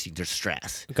emergency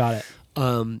distress. Got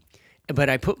it. But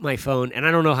I put my phone, and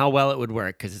I don't know how well it would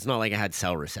work because it's not like I had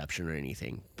cell reception or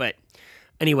anything. But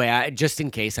Anyway, just in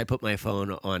case, I put my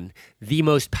phone on the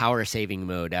most power-saving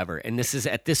mode ever, and this is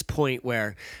at this point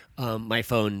where my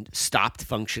phone stopped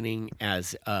functioning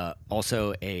as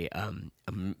also a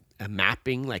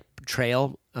mapping, like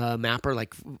trail mapper,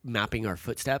 like mapping our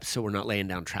footsteps, so we're not laying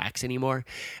down tracks anymore.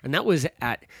 And that was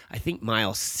at, I think,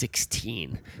 mile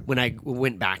 16 when I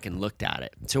went back and looked at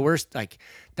it. So we're like,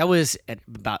 that was at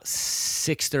about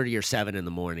 6:30 or 7 in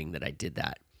the morning that I did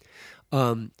that.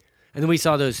 And then we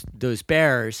saw those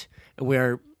bears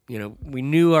where, we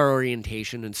knew our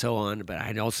orientation and so on, but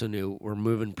I also knew we're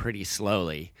moving pretty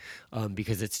slowly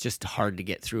because it's just hard to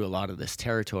get through a lot of this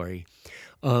territory.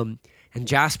 And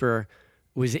Jasper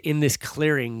was in this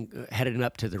clearing headed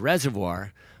up to the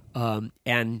reservoir,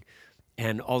 and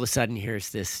all of a sudden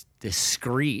here's this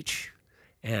screech.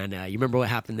 And you remember what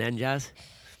happened then, Jazz?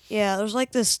 Yeah, there was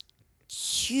like this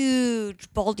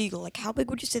huge bald eagle. Like, how big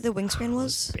would you say the wingspan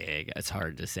was? Big. It's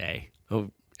hard to say.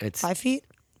 Oh, it's 5 feet?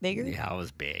 Bigger? Yeah, it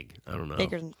was big. I don't know.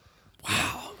 Bigger than,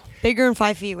 wow. Bigger than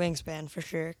 5 feet wingspan for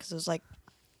sure, because it was like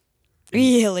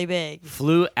really big.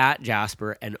 Flew at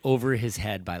Jasper and over his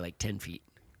head by like 10 feet,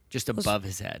 just above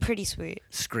his head. Pretty sweet.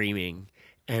 Screaming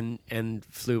and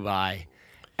flew by.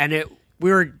 And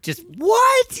we were just,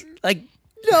 what? Like,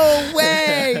 no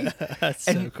way. That's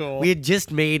so cool. We had just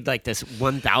made like this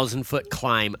 1,000-foot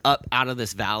climb up out of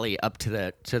this valley up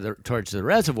towards the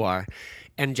reservoir,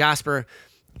 and Jasper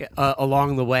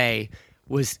along the way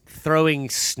was throwing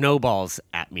snowballs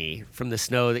at me from the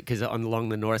snow because along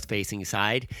the north facing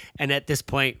side. And at this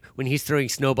point, when he's throwing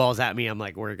snowballs at me, I'm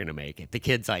like, we're gonna make it. The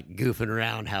kid's like goofing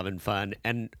around, having fun,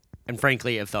 and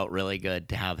frankly, it felt really good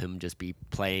to have him just be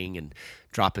playing and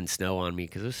dropping snow on me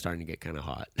because it was starting to get kind of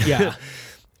hot. Yeah.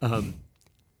 And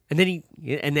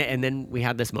then we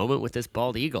had this moment with this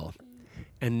bald eagle,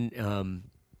 and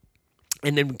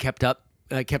then we kept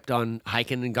on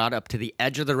hiking and got up to the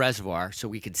edge of the reservoir so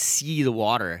we could see the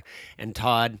water. And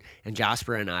Todd and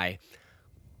Jasper and I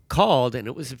called, and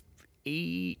it was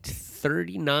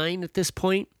 8:39 at this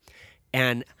point,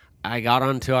 and I got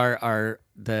onto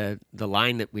the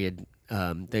line that we had,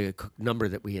 the number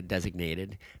that we had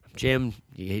designated. Jim,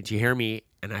 did you hear me?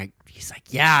 And he's like,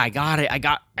 yeah, I got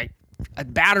it.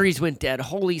 Batteries went dead.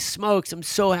 Holy smokes. I'm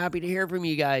so happy to hear from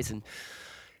you guys. And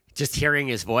just hearing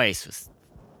his voice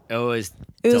was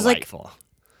delightful.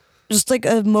 Just like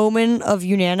a moment of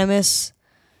unanimous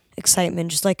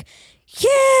excitement. Just like,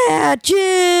 yeah,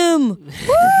 Jim.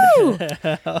 Woo!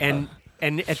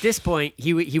 And at this point,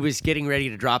 he was getting ready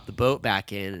to drop the boat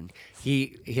back in, and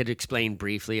he had explained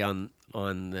briefly on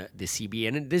the CB,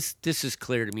 and this is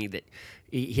clear to me that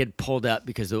he had pulled up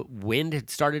because the wind had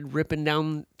started ripping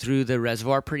down through the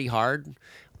reservoir pretty hard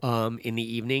in the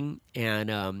evening,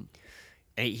 and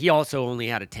he also only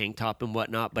had a tank top and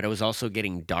whatnot, but it was also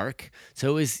getting dark, so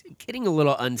it was getting a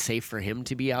little unsafe for him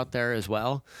to be out there as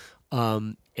well,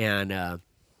 because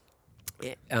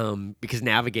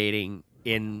navigating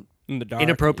in the dark,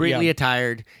 inappropriately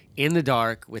attired in the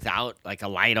dark without like a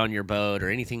light on your boat or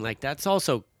anything like that's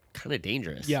also kind of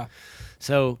dangerous. Yeah.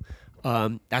 So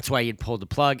that's why he'd pulled the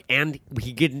plug, and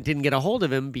he didn't get a hold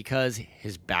of him because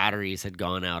his batteries had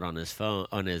gone out on his phone,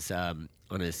 on his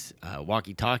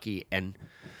walkie-talkie, and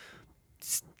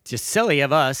just silly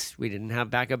of us, we didn't have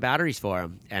backup batteries for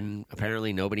him, and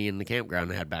apparently nobody in the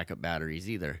campground had backup batteries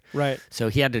either. Right. So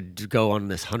he had to go on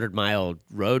this 100-mile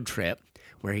road trip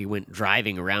where he went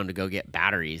driving around to go get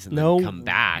batteries and then come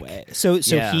back. Way. So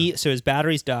his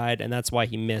batteries died, and that's why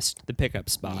he missed the pickup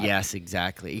spot. Yes,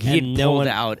 exactly. He had pulled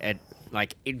out at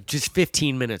like just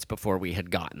 15 minutes before we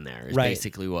had gotten there. Is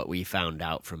basically what we found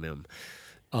out from him.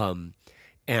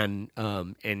 And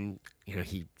you know,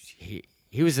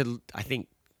 he was I think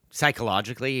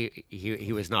psychologically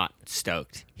he was not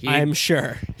stoked. I'm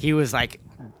sure he was like,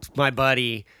 my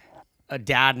buddy. A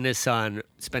dad and his son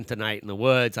spent the night in the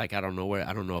woods. Like, I don't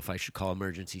know if I should call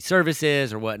emergency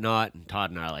services or whatnot. And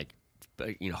Todd and I like,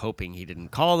 hoping he didn't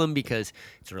call them because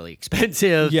it's really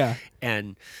expensive. Yeah.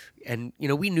 And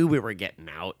we knew we were getting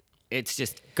out. It's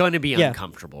just going to be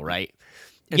uncomfortable, right?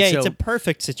 And so, it's a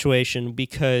perfect situation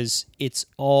because it's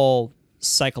all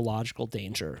psychological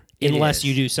danger unless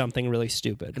you do something really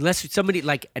stupid. Unless somebody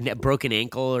like a broken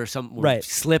ankle or something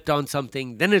slipped on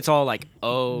something, then it's all like,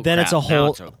 oh, then crap. it's a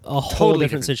whole totally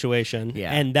different situation.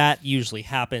 Yeah. And that usually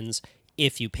happens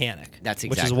if you panic. That's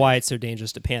which is exactly why it's so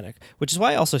dangerous to panic. Which is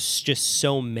why also just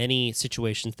so many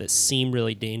situations that seem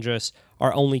really dangerous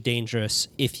are only dangerous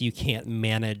if you can't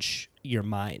manage your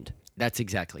mind. That's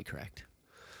exactly correct.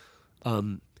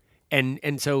 And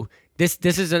so this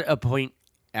is a point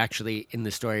actually in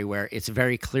the story where it's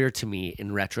very clear to me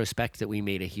in retrospect that we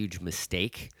made a huge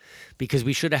mistake, because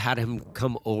we should have had him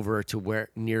come over to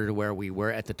near to where we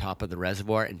were at the top of the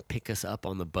reservoir and pick us up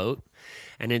on the boat.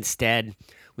 And instead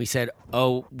we said,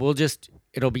 oh,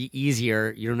 it'll be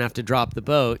easier. You don't have to drop the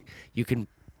boat. You can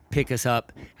pick us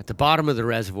up at the bottom of the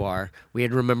reservoir. We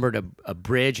had remembered a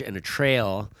bridge and a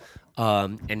trail,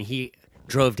 and he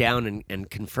drove down and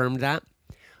confirmed that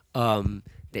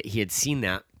he had seen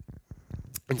that.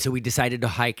 And so we decided to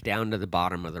hike down to the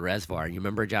bottom of the reservoir. You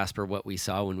remember, Jasper, what we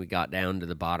saw when we got down to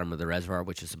the bottom of the reservoir,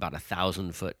 which is about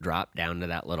 1,000-foot drop down to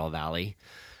that little valley?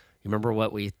 You remember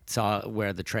what we saw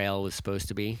where the trail was supposed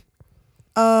to be?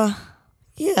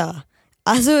 Yeah.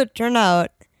 As it would turn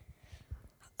out,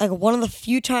 like one of the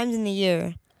few times in the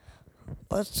year,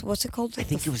 what's it called? I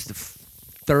think it was the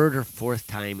third or fourth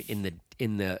time in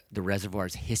the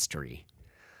reservoir's history,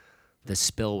 the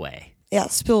spillway. Yeah,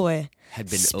 spillway. Had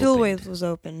been spillway opened. was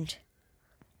opened.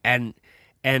 And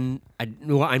I'm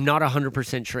not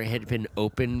 100% sure it had been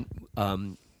open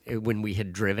when we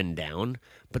had driven down,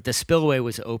 but the spillway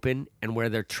was open, and where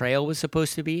their trail was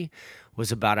supposed to be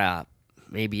was about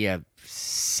maybe a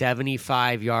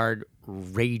 75-yard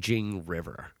raging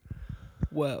river.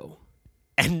 Whoa.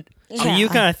 And so you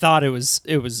kind of thought it was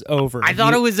over. I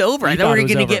thought it was over. I thought we were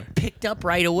going to over. get picked up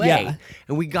right away. Yeah.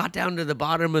 And we got down to the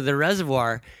bottom of the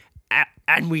reservoir,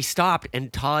 and we stopped,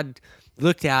 and Todd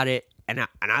looked at it, and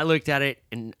I looked at it,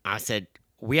 and I said,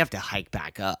 we have to hike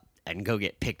back up and go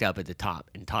get picked up at the top.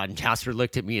 And Todd and Jasper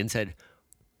looked at me and said,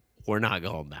 we're not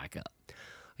going back up.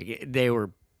 They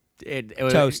were...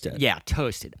 Toasted. Yeah,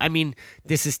 toasted. I mean,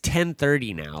 this is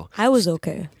 10:30 now. I was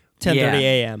okay. 10:30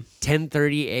 a.m.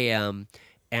 10:30 a.m.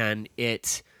 and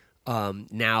it's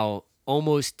now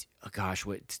almost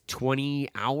 20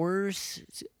 hours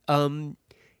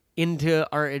into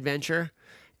our adventure,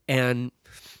 and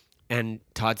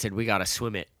Todd said we got to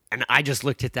swim it, and I just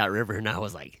looked at that river and I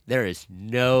was like, there is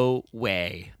no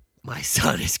way my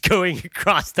son is going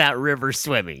across that river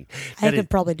swimming. I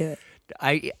could probably do it.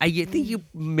 I think you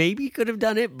maybe could have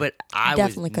done it, but I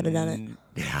definitely could have done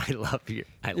it. I love you.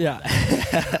 Yeah.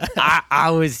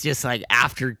 I was just like,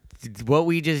 after what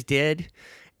we just did,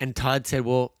 and Todd said,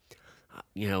 well,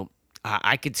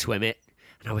 I could swim it.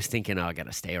 And I was thinking, I got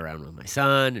to stay around with my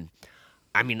son. And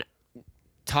I mean,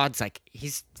 Todd's like,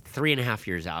 he's 3.5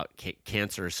 years out,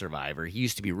 cancer survivor. He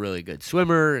used to be a really good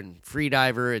swimmer and free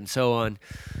diver and so on.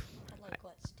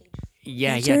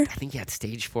 Yeah, I think he had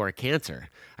stage 4 cancer.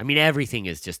 I mean, everything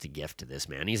is just a gift to this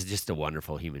man. He's just a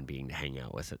wonderful human being to hang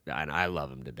out with, and I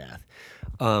love him to death.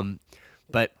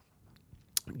 But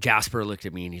Jasper looked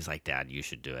at me and he's like, "Dad, you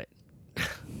should do it."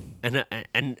 and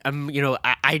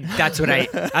that's what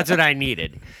I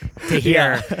needed to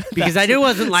hear, because I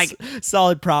wasn't like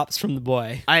solid props from the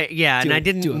boy. I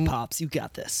didn't do it, Pops. You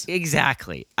got this.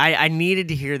 Exactly. I needed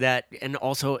to hear that, and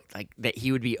also like that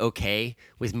he would be okay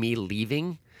with me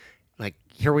leaving. Like,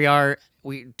 here we are,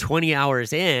 20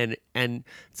 hours in, and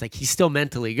it's like he's still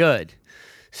mentally good.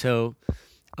 So,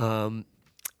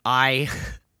 I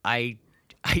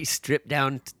stripped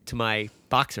down to my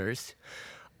boxers.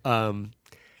 Thank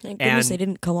goodness they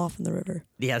didn't come off in the river.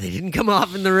 Yeah, they didn't come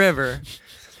off in the river.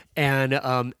 And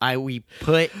we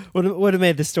put would have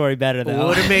made the story better though.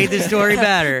 Would have made the story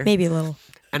better. Maybe a little.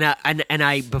 And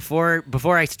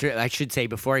before I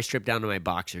stripped down to my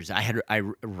boxers, I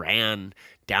ran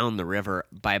down the river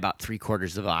by about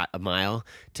 3/4 of a mile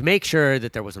to make sure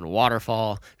that there wasn't a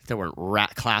waterfall, that there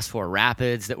weren't class 4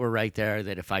 rapids that were right there,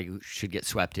 that if I should get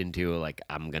swept into, like,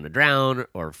 I'm gonna drown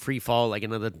or free fall like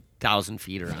another 1,000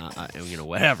 feet or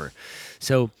whatever.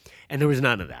 So, and there was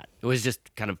none of that. It was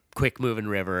just kind of quick moving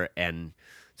river, and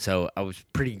so I was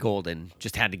pretty golden.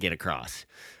 Just had to get across,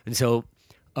 and so.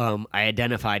 I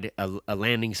identified a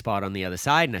landing spot on the other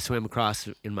side, and I swam across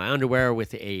in my underwear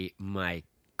with my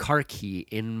car key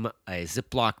in a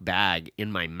Ziploc bag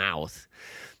in my mouth,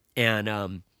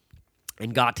 and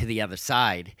got to the other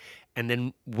side, and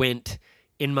then went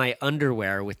in my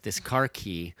underwear with this car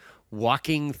key,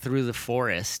 walking through the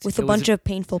forest with a bunch of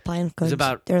painful pine cones.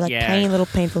 They're like tiny little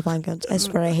painful pine cones. I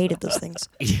swear, I hated those things.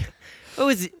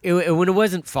 When it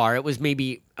wasn't far, it was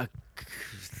maybe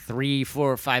 300,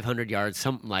 400, 500 yards,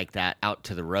 something like that, out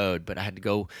to the road. But I had to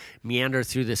go meander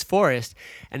through this forest.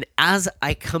 And as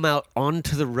I come out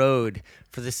onto the road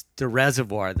for the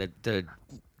reservoir,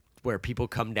 where people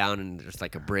come down, and there's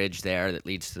like a bridge there that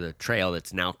leads to the trail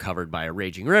that's now covered by a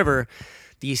raging river,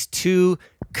 these 2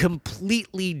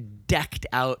 completely decked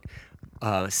out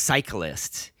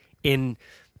cyclists in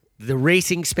the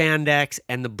racing spandex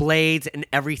and the blades and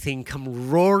everything come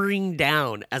roaring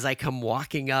down as I come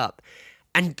walking up.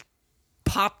 And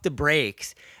pop the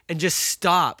brakes and just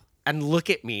stop and look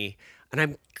at me. And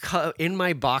I'm in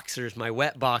my boxers, my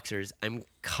wet boxers. I'm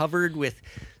covered with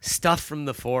stuff from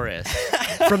the forest,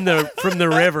 from the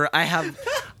river. I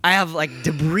have like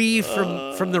debris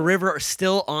from the river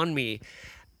still on me.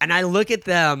 And I look at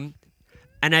them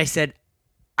and I said,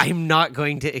 I'm not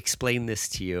going to explain this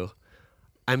to you.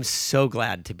 I'm so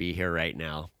glad to be here right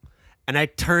now. And I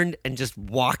turned and just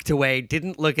walked away,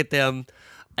 didn't look at them.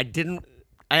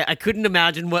 I couldn't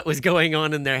imagine what was going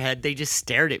on in their head. They just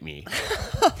stared at me.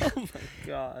 Oh my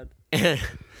God.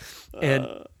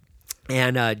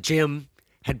 And Jim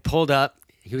had pulled up.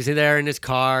 He was in there in his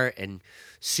car and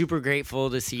super grateful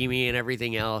to see me and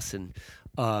everything else. And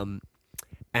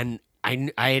I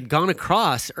had gone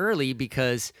across early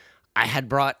because I had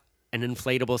brought an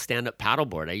inflatable stand-up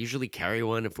paddleboard. I usually carry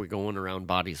one if we're going around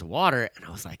bodies of water. And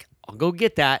I was like, I'll go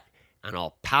get that and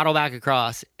I'll paddle back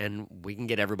across and we can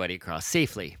get everybody across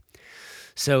safely.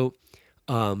 So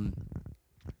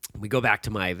we go back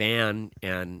to my van,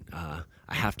 and I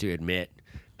have to admit,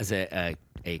 as a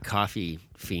coffee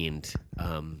fiend,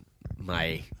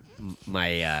 my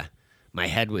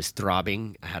head was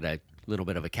throbbing. I had a little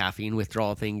bit of a caffeine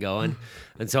withdrawal thing going,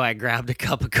 and so I grabbed a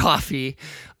cup of coffee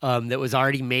that was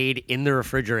already made in the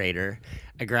refrigerator.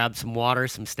 I grabbed some water,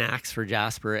 some snacks for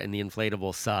Jasper and the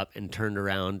inflatable sup, and turned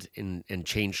around and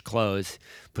changed clothes,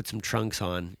 put some trunks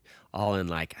on, all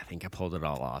in I think I pulled it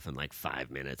all off in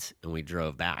 5 minutes, and we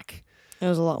drove back. It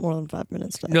was a lot more than 5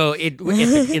 minutes. Though. No, in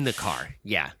the car.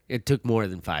 Yeah, it took more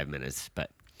than 5 minutes, but.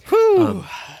 Whew.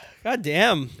 God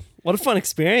damn. What a fun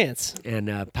experience.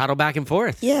 And paddle back and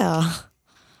forth. Yeah.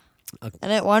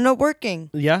 And it wound up working.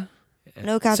 Yeah.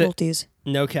 No casualties.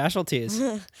 No casualties.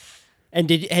 And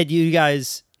did you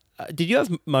guys did you have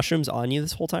mushrooms on you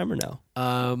this whole time or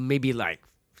no? Maybe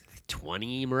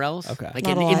 20 morels. Okay. Not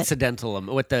An a lot. incidental,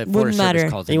 what the Wouldn't Forest matter.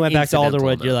 Service calls it. And you went back to incidental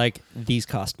Alderwood, amount. you're like, these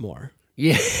cost more.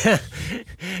 Yeah.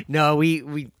 No,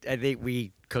 I think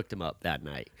we cooked them up that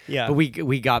night. Yeah. But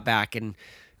we got back, and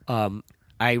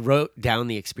I wrote down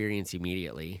the experience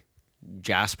immediately.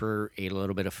 Jasper ate a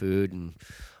little bit of food and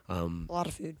A lot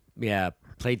of food. yeah,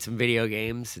 played some video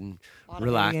games and A lot of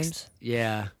video games. relaxed.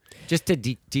 Yeah. Just to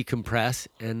decompress,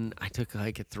 and I took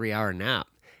a 3-hour nap.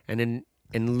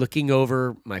 And looking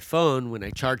over my phone when I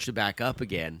charged it back up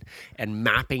again and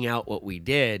mapping out what we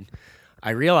did, I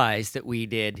realized that we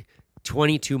did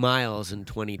 22 miles in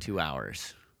 22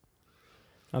 hours.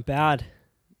 Not bad.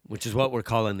 Which is what we're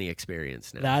calling the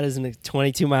experience now. That is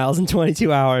 22 miles in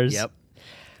 22 hours. Yep.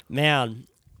 Man.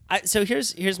 So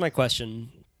here's my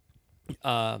question.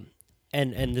 And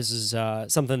this is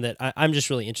something that I'm just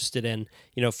really interested in.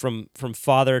 From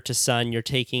father to son, you're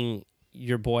taking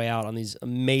your boy out on these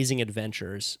amazing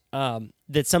adventures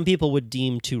that some people would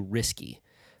deem too risky.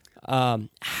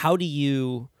 How do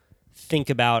you think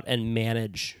about and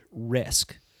manage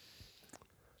risk?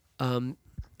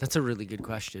 That's a really good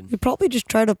question. We probably just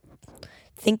try to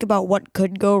think about what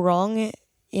could go wrong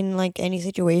in any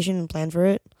situation and plan for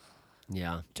it.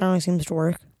 Yeah. Generally seems to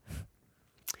work.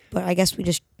 But I guess we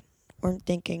just weren't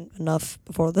thinking enough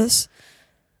before this.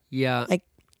 Yeah.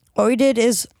 What we did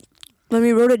is when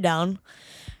we wrote it down,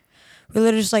 we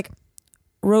literally just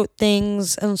wrote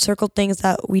things and circled things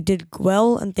that we did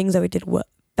well and things that we did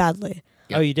badly.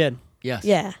 Yep. Oh, you did? Yes.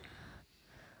 Yeah.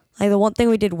 The one thing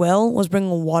we did well was bring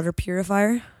a water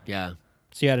purifier. Yeah.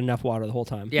 So you had enough water the whole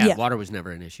time? Yeah. Yeah. Water was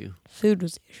never an issue. Food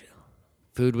was the issue.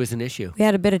 Food was an issue. We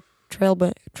had a bit of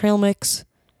trail mix,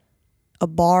 a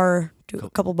bar, a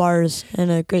couple bars,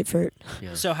 and a grapefruit.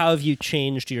 Yeah. So how have you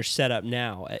changed your setup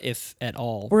now, if at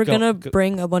all? We're gonna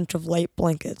bring a bunch of light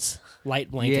blankets. light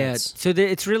Yeah, blankets. so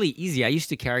it's really easy. I used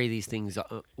to carry these things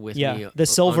with me. The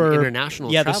silver on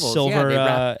international the travels. silver they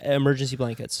wrap- emergency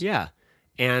blankets. yeah,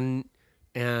 and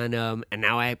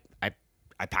now I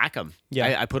pack them.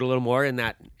 Yeah. I put a little more in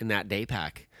that day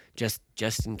pack just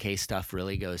in case stuff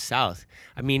really goes south.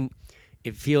 I mean,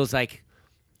 it feels like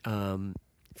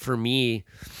for me,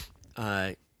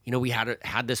 we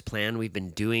had this plan. We've been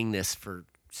doing this for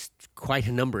quite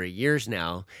a number of years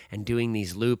now, and doing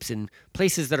these loops in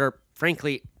places that are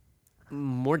frankly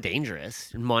more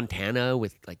dangerous, in Montana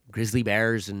with grizzly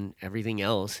bears and everything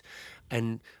else.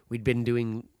 And we'd been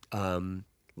doing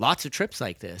lots of trips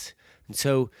like this. And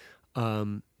so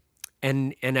and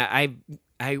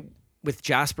I with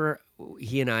Jasper,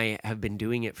 he and I have been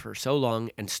doing it for so long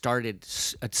and started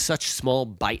at such small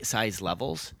bite-sized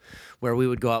levels where we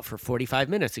would go out for 45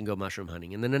 minutes and go mushroom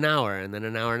hunting, and then an hour, and then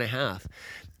an hour and a half.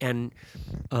 And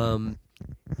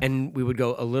we would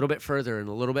go a little bit further and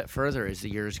a little bit further as the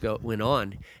years went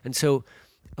on. And so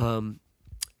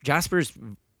Jasper's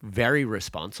very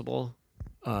responsible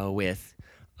with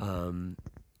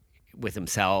with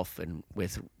himself and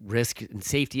with risk and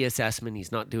safety assessment.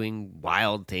 He's not doing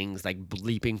wild things like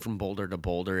leaping from boulder to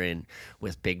boulder and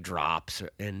with big drops.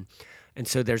 And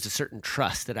so there's a certain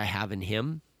trust that I have in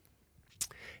him.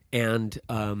 And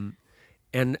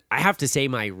I have to say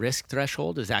my risk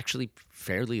threshold is actually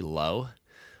fairly low.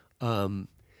 And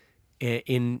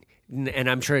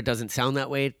I'm sure it doesn't sound that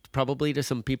way probably to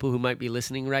some people who might be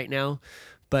listening right now,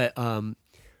 but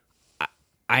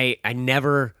I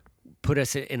never put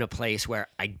us in a place where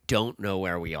I don't know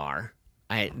where we are.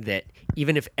 That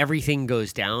even if everything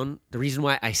goes down, the reason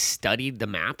why I studied the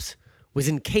maps was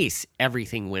in case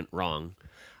everything went wrong.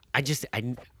 I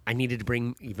needed to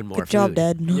bring even more Good job, food.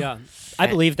 Dad. Yeah, I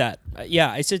believe that. Yeah,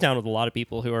 I sit down with a lot of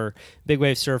people who are big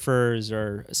wave surfers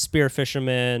or spear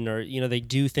fishermen, or they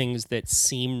do things that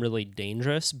seem really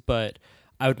dangerous, but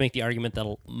I would make the argument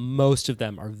that most of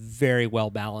them are very well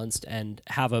balanced and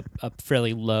have a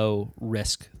fairly low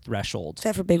risk threshold.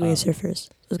 Except for big wave surfers.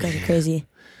 Those guys are crazy.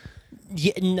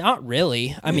 Yeah, not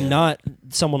really. I mean, not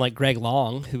someone like Greg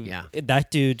Long, who that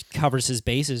dude covers his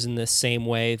bases in the same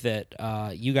way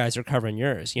that you guys are covering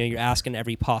yours. You're asking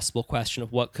every possible question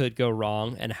of what could go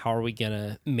wrong and how are we going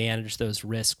to manage those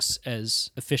risks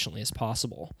as efficiently as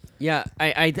possible. Yeah,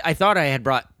 I thought I had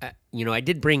brought, I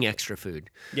did bring extra food.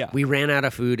 Yeah. We ran out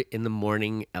of food in the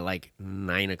morning at like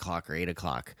 9 o'clock or 8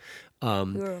 o'clock. We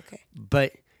were okay.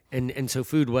 But, and so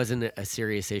food wasn't a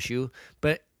serious issue,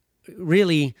 but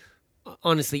really,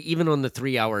 honestly, even on the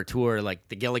 3-hour tour, like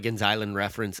the Gilligan's Island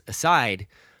reference aside,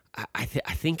 I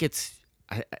think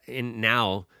and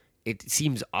now it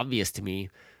seems obvious to me,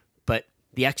 but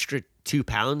the extra 2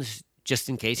 pounds just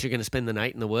in case you're going to spend the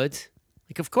night in the woods,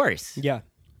 like, of course. Yeah.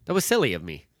 That was silly of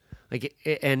me. Like,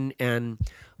 it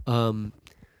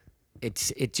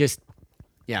just,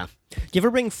 yeah. Do you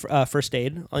ever bring first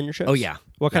aid on your trips? Oh, yeah.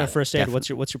 What kind Yeah, of first aid?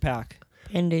 definitely. What's your pack?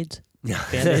 Band-Aids.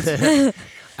 Band-Aids?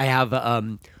 I have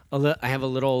a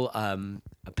little a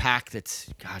pack that's,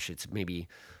 it's maybe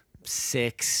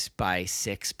 6 by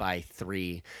 6 by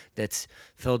 3 that's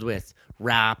filled with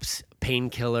wraps,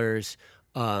 painkillers.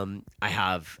 I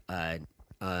have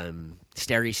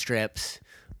steri strips.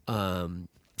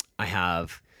 I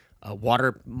have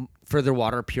further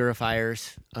water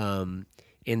purifiers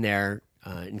in there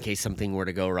in case something were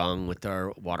to go wrong with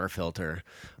our water filter.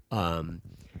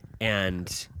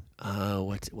 And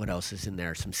what else is in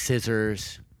there? Some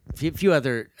scissors, a few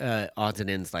other odds and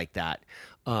ends like that.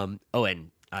 And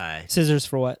Scissors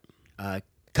for what?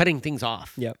 cutting things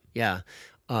off. Yep. Yeah.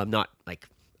 Not like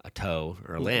a toe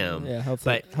or a limb. Yeah,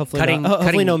 hopefully, but hopefully, cutting, hopefully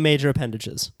cutting, no major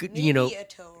appendages. A toe or a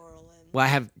limb. Well, I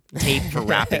have tape for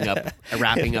wrapping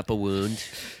up a wound.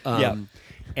 Yeah.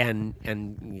 And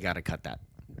you got to cut that.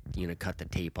 Cut the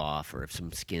tape off, or if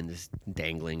some skin is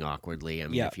dangling awkwardly. I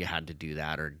mean, if you had to do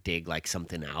that, or dig like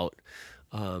something out,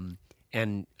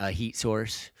 and a heat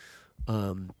source.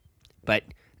 But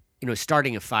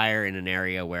starting a fire in an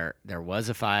area where there was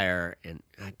a fire, and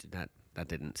that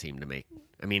didn't seem to make.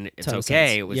 I mean, it's Ton of okay.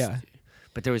 sense. It was, Yeah.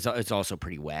 but it's also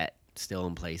pretty wet still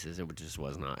in places. It just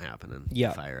was not happening. Yeah.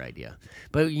 The fire idea.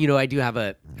 But I do have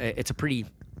it's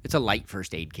a light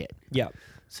first aid kit. Yeah.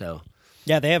 So.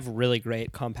 Yeah, they have really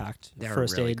great compact They're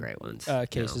first really aid great ones.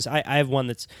 cases. I have one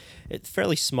it's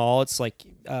fairly small. It's like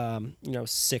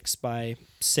 6 by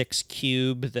 6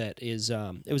 cube. That is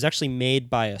it was actually made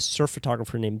by a surf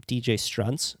photographer named DJ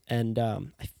Strunz, and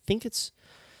I think it's,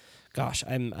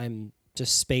 I'm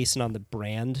just spacing on the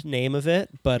brand name of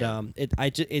it, but I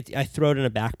throw it in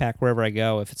a backpack wherever I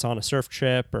go if it's on a surf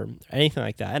trip or anything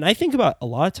like that. And I think about a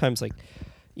lot of times like.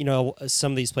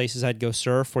 Some of these places I'd go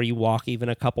surf where you walk even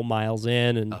a couple miles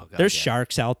in and there's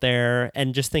sharks out there,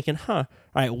 and just thinking, all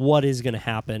right, what is going to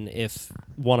happen if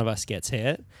one of us gets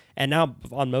hit? And now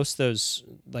on most of those,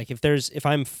 like if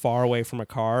I'm far away from a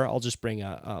car, I'll just bring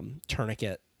a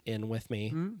tourniquet in with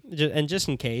me, and just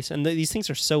in case. And these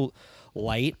things are so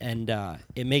light, and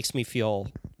it makes me feel.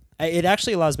 It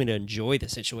actually allows me to enjoy the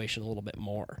situation a little bit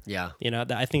more. Yeah.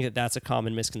 I think that's a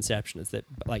common misconception, is that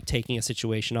like taking a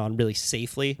situation on really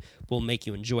safely will make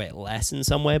you enjoy it less in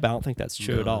some way, but I don't think that's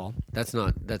true at all.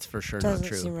 That's for sure Doesn't not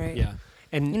true. seem right. Yeah.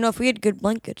 And if we had good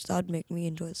blankets, that would make me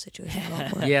enjoy the situation a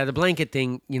lot more. yeah, the blanket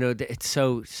thing, it's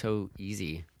so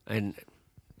easy. And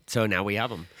so now we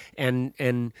have them. And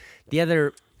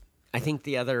I think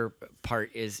the other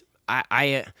part is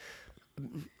I'm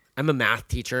a math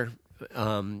teacher.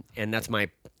 And that's my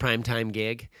primetime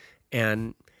gig,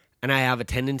 and I have a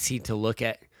tendency to look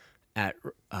at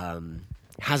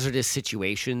hazardous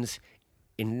situations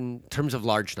in terms of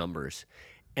large numbers.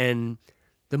 And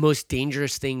the most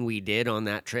dangerous thing we did on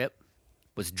that trip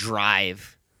was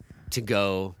drive to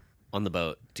go on the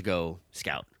boat to go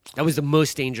scout. That was the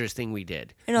most dangerous thing we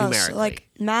did, numerically. So, like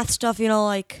math stuff,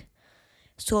 like,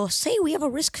 so say we have a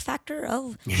risk factor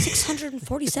of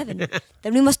 647,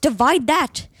 then we must divide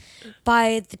that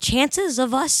by the chances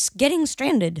of us getting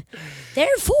stranded.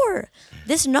 Therefore,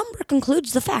 this number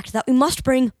concludes the fact that we must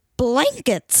bring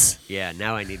blankets. Yeah,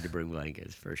 now I need to bring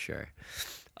blankets for sure.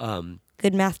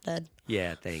 Good math, Dad.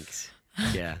 Yeah, thanks.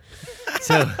 Yeah.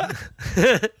 So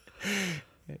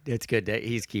it's good that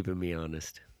he's keeping me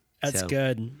honest. That's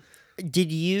good.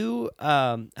 Did you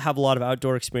have a lot of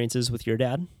outdoor experiences with your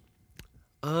dad?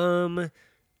 Not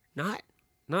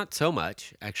so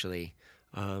much actually.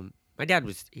 My dad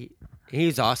was he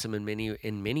was awesome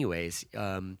in many ways.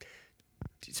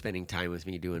 Spending time with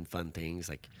me, doing fun things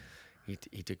like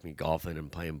he took me golfing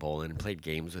and playing bowling and played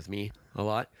games with me a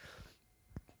lot.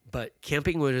 But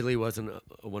camping really wasn't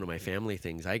one of my family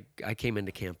things. I came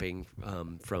into camping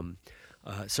from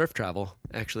surf travel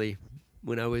actually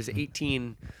when I was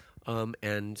 18.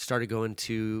 And started going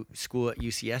to school at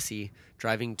UCSC,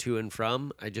 driving to and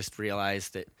from. I just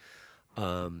realized that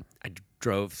I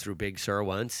drove through Big Sur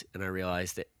once, and I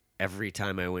realized that every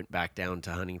time I went back down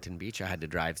to Huntington Beach, I had to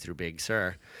drive through Big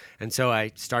Sur. And so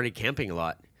I started camping a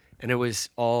lot. And it was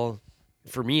all,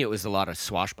 for me, it was a lot of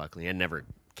swashbuckling. I'd never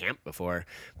camped before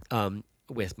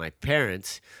with my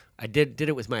parents. I did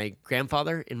it with my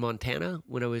grandfather in Montana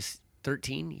when I was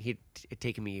 13. He'd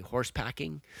taken me horse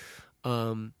packing.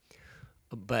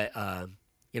 But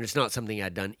it's not something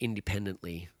I'd done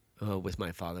independently with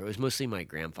my father. It was mostly my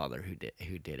grandfather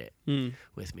who did it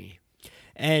with me.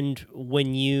 And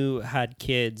when you had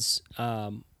kids,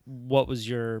 what was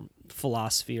your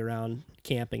philosophy around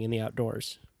camping in the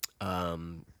outdoors?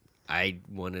 I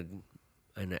wanted,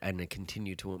 and I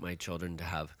continue to want my children to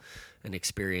have an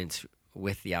experience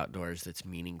with the outdoors that's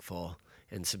meaningful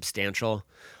and substantial.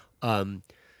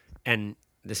 And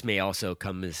this may also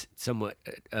come as somewhat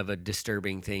of a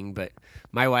disturbing thing, but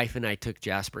my wife and I took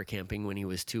Jasper camping when he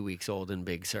was 2 weeks old in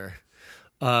Big Sur.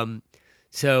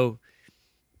 So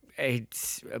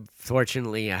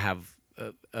fortunately I have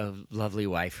a lovely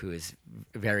wife who is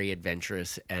very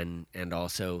adventurous and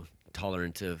also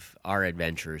tolerant of our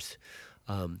adventures.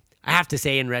 I have to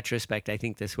say, in retrospect, I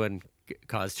think this one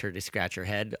caused her to scratch her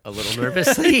head a little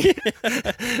nervously.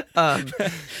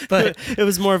 But it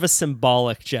was more of a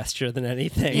symbolic gesture than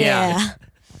anything. Yeah.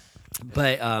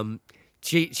 But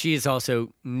she is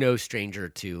also no stranger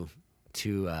to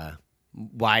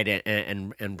wide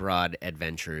and broad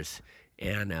adventures,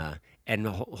 and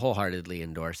wholeheartedly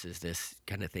endorses this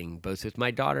kind of thing, both with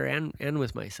my daughter and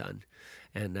with my son.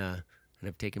 And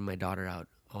I've taken my daughter out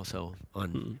also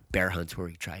on bear hunts where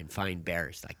we try and find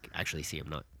bears, like actually see them,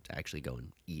 not to actually go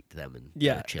and eat them and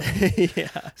chill. Yeah.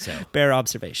 So bear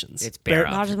observations. It's bear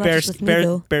Not as much as with me,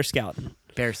 though. Bear scouting.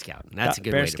 Bear scouting. That's a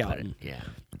good bear way scouting. to put it. Yeah.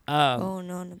 Oh,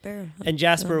 no, the bear. And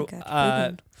Jasper,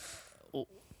 Oh,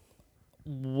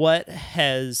 what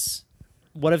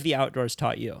have the outdoors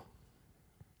taught you?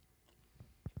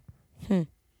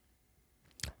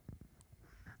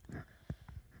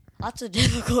 That's a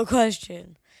difficult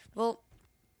question. Well,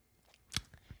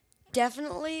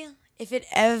 definitely, if it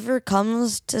ever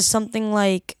comes to something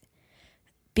like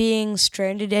being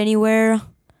stranded anywhere,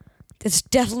 it's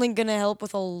definitely going to help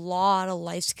with a lot of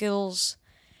life skills.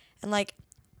 And, I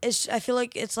feel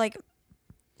like it's like,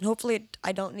 hopefully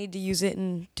I don't need to use it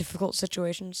in difficult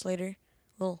situations later.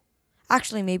 Well,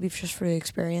 actually, maybe just for the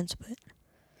experience, but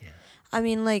yeah. I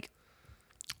mean, I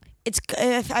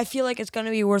feel like it's going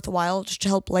to be worthwhile just to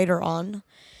help later on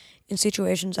in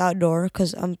situations outdoor,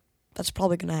 because that's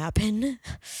probably going to happen.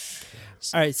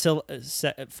 All right, so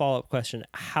follow-up question.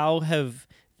 How have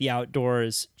the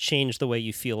outdoors changed the way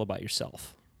you feel about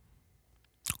yourself?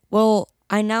 Well,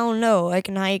 I now know I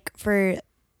can hike for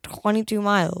 22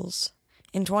 miles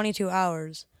in 22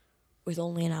 hours with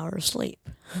only an hour of sleep.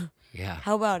 Yeah.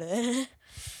 How about it?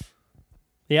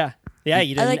 Yeah,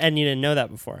 you didn't, and you didn't know that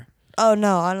before. Oh,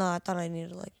 no, I thought I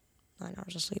needed 9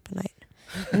 hours of sleep a night.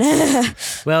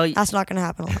 Well, That's not going to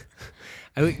happen a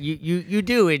lot. you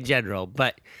do in general,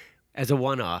 but as a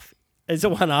one-off, It's a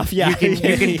one-off, yeah.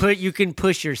 you can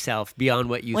push yourself beyond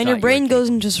what you. When thought your brain you were goes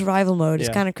into survival mode, it's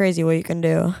Yeah. kind of crazy what you can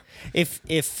do.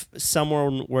 If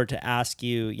someone were to ask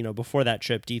you, before that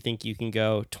trip, do you think you can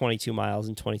go 22 miles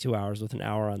in 22 hours with an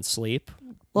hour on sleep?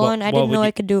 Well, and I didn't know would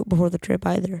I could do it before the trip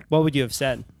either. What would you have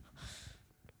said?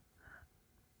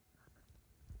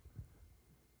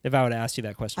 If I would have asked you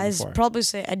that question before. I'd probably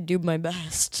say I'd do my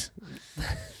best.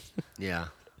 Yeah,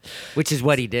 which is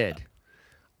what he did.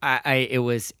 It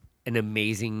was an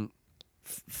amazing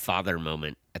father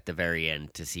moment at the very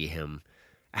end to see him,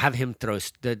 have him throw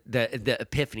the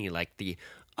epiphany, like the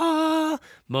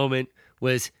moment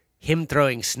was him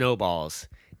throwing snowballs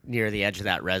near the edge of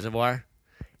that reservoir,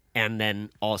 and then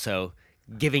also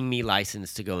giving me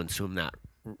license to go and swim that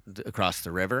across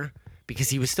the river because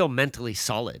he was still mentally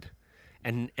solid,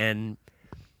 and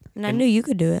I knew you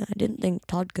could do it. I didn't think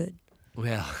Todd could.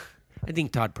 well, I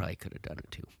think Todd probably could have done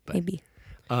it too. But, Maybe.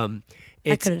 I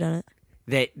it's could have done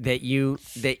it. that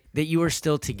you were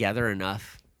still together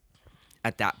enough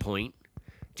at that point.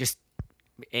 Just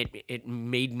it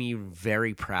made me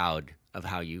very proud of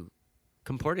how you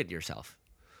comported yourself,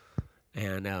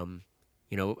 and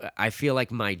I feel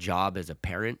like my job as a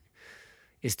parent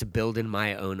is to build in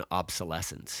my own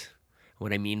obsolescence.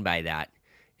 What I mean by that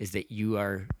is that you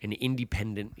are an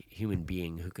independent human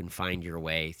being who can find your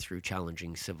way through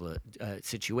challenging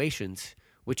situations,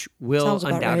 which will Sounds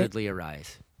about undoubtedly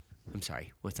arise. I'm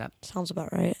sorry, what's that? Sounds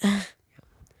about right.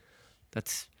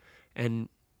 And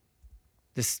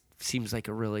this seems like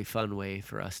a really fun way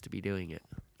for us to be doing it.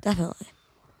 Definitely.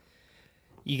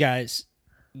 You guys,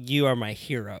 you are my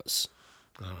heroes.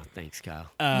 Oh, thanks,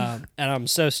 Kyle. And I'm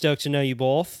so stoked to know you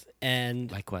both.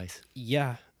 And Likewise.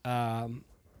 yeah, I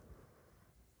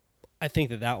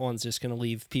think that one's just going to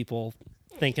leave people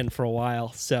thinking for a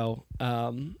while. So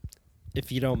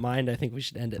if you don't mind, I think we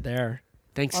should end it there.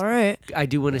 Thanks. All right. I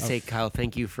do want to say, Kyle,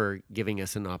 thank you for giving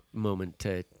us a moment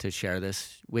to share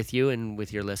this with you and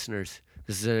with your listeners.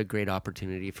 This is a great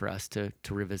opportunity for us to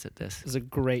revisit this. It was a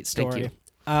great story. Thank you.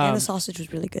 And the sausage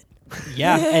was really good.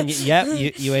 Yeah, and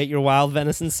you ate your wild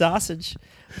venison sausage.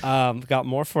 Got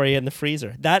more for you in the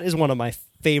freezer. That is one of my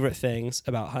favorite things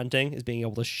about hunting, is being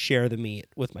able to share the meat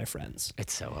with my friends.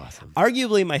 It's so awesome.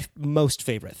 Arguably my most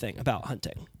favorite thing about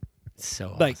hunting. It's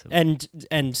so Like, awesome.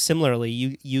 and similarly,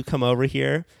 you come over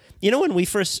here. You know, when we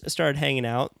first started hanging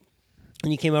out,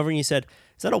 and you came over and you said,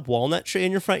 "Is that a walnut tree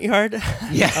in your front yard?"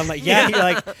 Yeah. I'm like, yeah. You're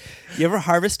like, "You ever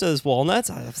harvest those walnuts?"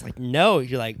 I was like, "No."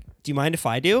 You're like, "Do you mind if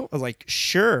I do?" I was like,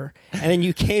 "Sure." And then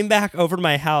you came back over to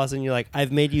my house and you're like,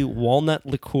 "I've made you walnut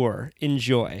liqueur.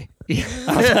 Enjoy."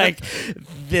 I was like,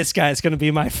 "This guy's gonna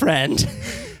be my friend."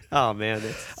 Oh man,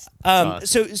 it's awesome.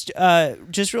 So,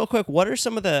 just real quick, what are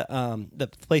some of the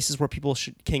places where people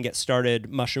can get started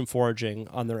mushroom foraging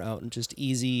on their own? Just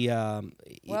easy.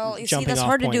 Well, you see, jumping that's off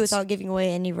hard to do points. without giving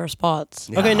away any of our spots.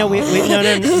 Okay, no,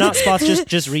 no, not spots,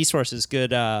 just resources,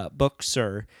 good books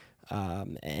or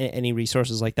any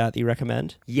resources like that you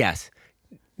recommend. Yes.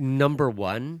 Number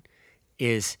one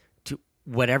is to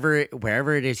wherever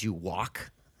it is you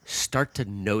walk, start to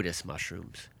notice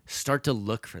mushrooms. Start to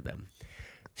look for them.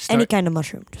 Any kind of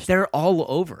mushroom. They're all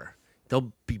over.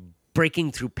 They'll be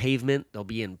breaking through pavement. They'll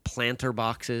be in planter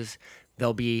boxes.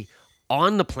 They'll be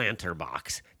on the planter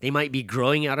box. They might be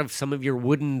growing out of some of your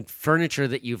wooden furniture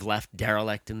that you've left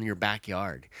derelict in your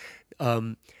backyard.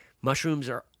 Mushrooms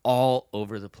are all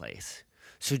over the place.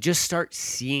 So just start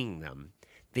seeing them.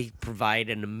 They provide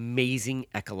an amazing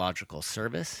ecological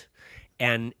service.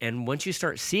 And once you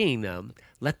start seeing them,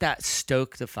 let that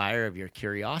stoke the fire of your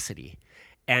curiosity.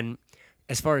 And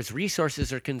as far as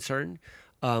resources are concerned,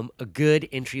 a good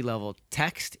entry-level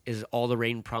text is All the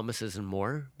Rain Promises and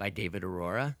More by David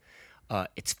Aurora.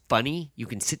 It's funny. You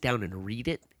can sit down and read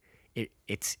it.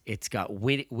 It's got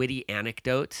witty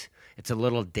anecdotes. It's a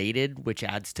little dated, which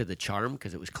adds to the charm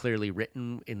because it was clearly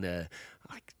written in the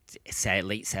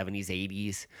late 70s,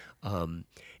 80s.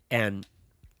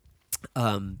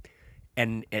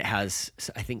 And it has,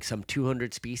 I think, some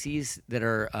 200 species that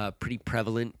are pretty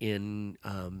prevalent in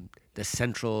the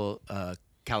central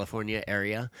California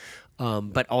area,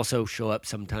 but also show up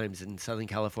sometimes in Southern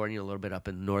California, a little bit up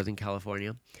in Northern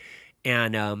California.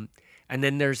 And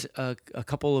then there's a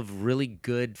couple of really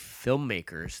good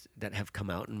filmmakers that have come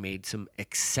out and made some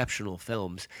exceptional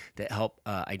films that help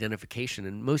identification.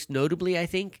 And most notably, I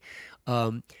think,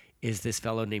 is this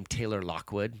fellow named Taylor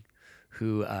Lockwood,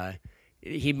 who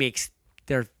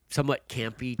they're somewhat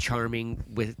campy, charming,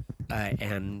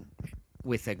 and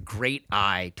with a great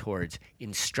eye towards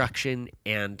instruction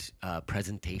and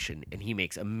presentation. And he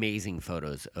makes amazing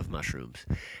photos of mushrooms.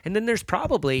 And then there's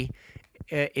probably,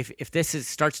 if this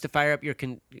starts to fire up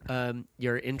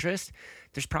your interest,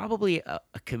 there's probably a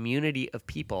community of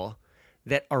people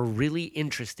that are really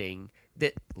interesting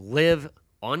that live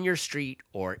on your street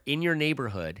or in your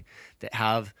neighborhood that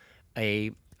have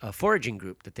a foraging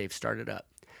group that they've started up.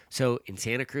 So in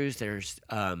Santa Cruz, there's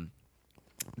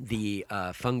the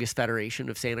Fungus Federation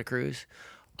of Santa Cruz.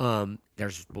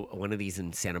 There's one of these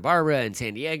in Santa Barbara and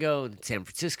San Diego and San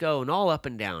Francisco and all up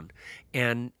and down.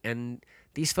 And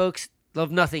these folks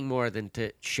love nothing more than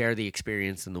to share the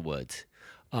experience in the woods.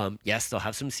 Yes, they'll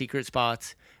have some secret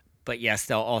spots, but yes,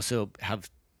 they'll also have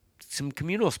some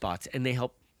communal spots, and they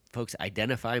help folks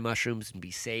identify mushrooms and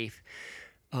be safe.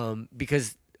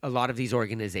 Because a lot of these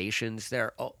organizations,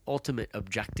 their ultimate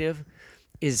objective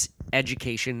is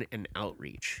education and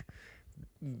outreach.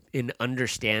 In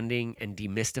understanding and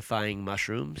demystifying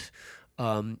mushrooms,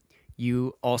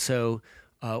 you also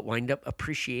wind up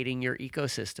appreciating your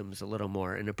ecosystems a little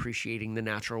more and appreciating the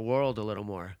natural world a little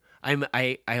more.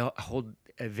 I hold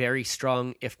a very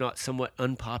strong, if not somewhat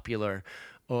unpopular,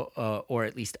 or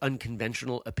at least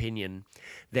unconventional opinion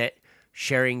that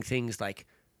sharing things like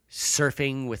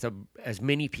surfing with as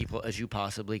many people as you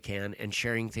possibly can, and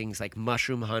sharing things like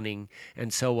mushroom hunting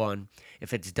and so on,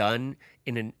 if it's done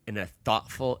in a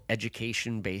thoughtful,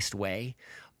 education-based way,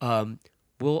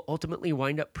 will ultimately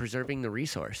wind up preserving the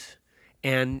resource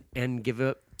and give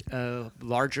a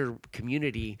larger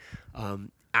community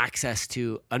access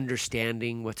to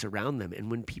understanding what's around them.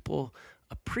 And when people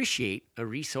appreciate a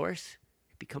resource,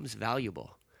 it becomes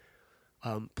valuable.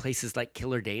 Places like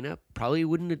Killer Dana probably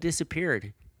wouldn't have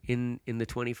disappeared in the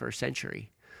 21st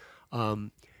century.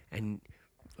 And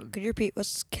Could you repeat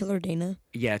what's Killer Dana?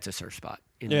 yeah, it's a surf spot.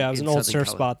 It was an old surf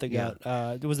spot that yeah.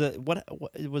 got. Was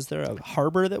there a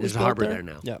harbor that was There's a built harbor there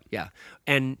now. Yeah.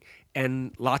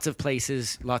 And lots of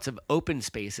places, lots of open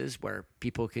spaces where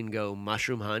people can go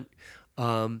mushroom hunt,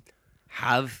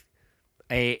 have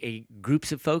a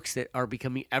groups of folks that are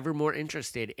becoming ever more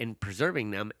interested in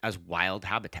preserving them as wild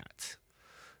habitats.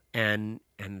 And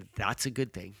that's a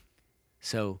good thing.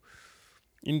 So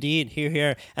Indeed,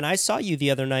 here. And I saw you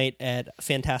the other night at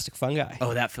Fantastic Fungi.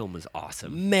 oh, that film was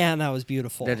awesome. Man, that was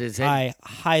beautiful. That is it. I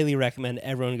highly recommend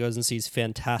everyone goes and sees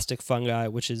Fantastic Fungi,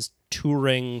 which is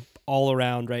touring all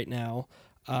around right now.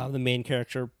 The main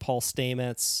character, Paul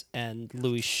Stamets, and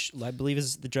I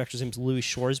believe the director's name is Louis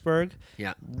Schwarzberg.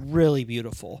 Yeah. Really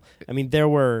beautiful. I mean, there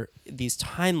were these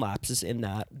time lapses in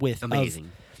that with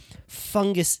Amazing.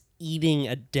 Fungus eating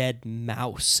a dead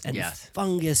mouse and Yes.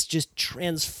 fungus just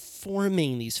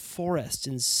transforming these forests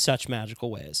in such magical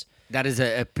ways. That is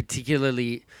a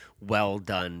particularly well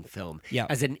done film. Yeah.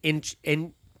 As an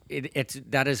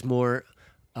that is more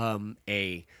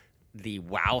the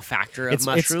wow factor of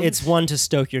mushrooms. It's one to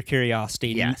stoke your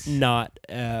curiosity, Yes. not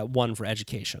one for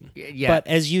education. Yeah. But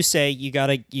as you say, you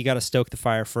gotta stoke the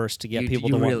fire first to get people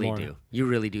to want really more. do. You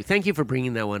really do. Thank you for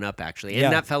bringing that one up, actually. And Yeah.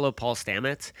 that fellow Paul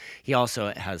Stamets, he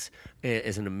also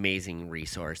is an amazing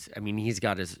resource. I mean, he's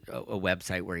got a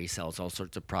website where he sells all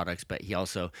sorts of products, but he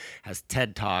also has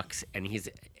TED Talks, and he's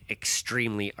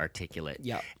extremely articulate.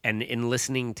 Yeah. And in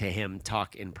listening to him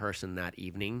talk in person that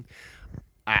evening,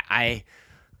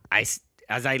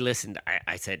 as I listened,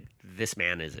 I said, this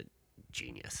man is a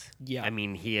genius. Yeah. I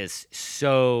mean, he is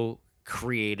so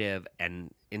creative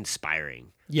and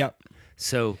inspiring. Yep.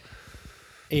 So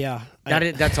Yeah.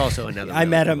 that's also another. I really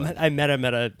met good him. one. I met him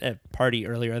at a party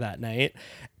earlier that night,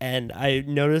 and I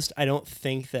noticed I don't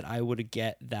think that I would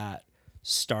get that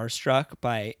starstruck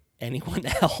by anyone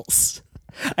else.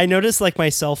 I noticed like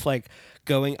myself like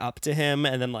going up to him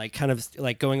and then like kind of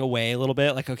like going away a little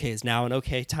bit, like, okay, is now an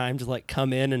okay time to like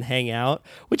come in and hang out?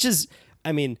 Which is,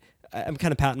 I mean, I'm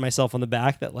kind of patting myself on the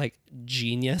back that like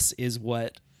genius is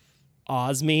what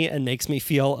awes me and makes me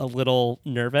feel a little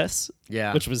nervous.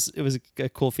 Yeah. It was a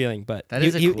cool feeling, but That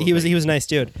is a cool he was thing. a nice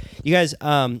dude. You guys,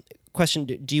 question,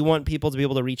 do you want people to be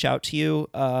able to reach out to you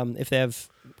if they have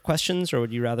questions, or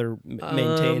would you rather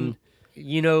maintain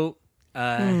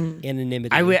anonymity?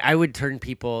 I would turn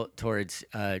people towards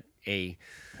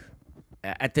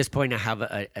at this point I have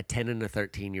a 10 and a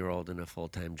 13-year-old and a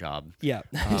full-time job. Yeah.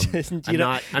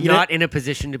 I'm not in a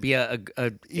position to be a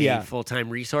full-time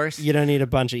resource. You don't need a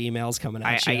bunch of emails coming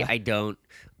at you. I don't.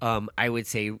 I would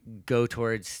say go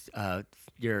towards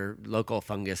your local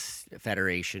fungus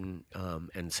federation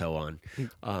and so on.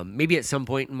 Maybe at some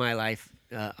point in my life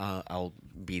I'll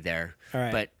be there. All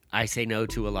right. But I say no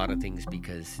to a lot of things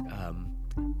because,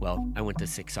 I went to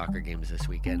 6 soccer games this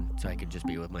weekend, so I could just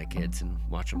be with my kids and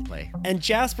watch them play. And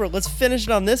Jasper, let's finish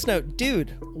it on this note.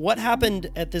 Dude, what happened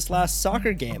at this last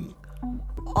soccer game?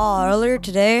 Earlier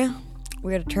today,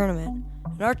 we had a tournament,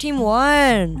 and our team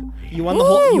won. You won the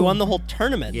whole. You won the whole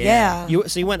tournament. Yeah.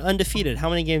 So you went undefeated. How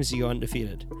many games did you go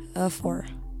undefeated? 4.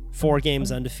 4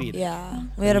 games undefeated. Yeah.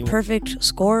 We had a perfect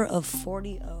score of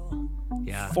 40-0.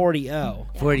 Yeah.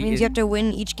 40-0. That means you have to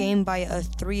win each game by a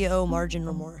 3-0 margin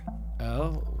or more.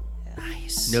 Oh,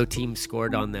 nice. No team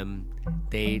scored on them.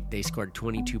 They scored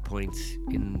 22 points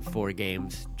in 4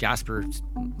 games. Jasper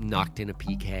knocked in a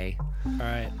PK. All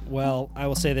right. Well, I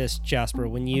will say this, Jasper.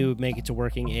 When you make it to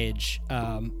working age,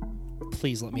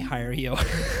 please let me hire you.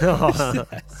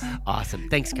 Awesome.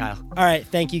 Thanks, Kyle. All right.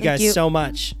 Thank you guys so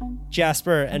much.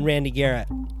 Jasper and Randy Garrett.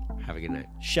 Have a good night.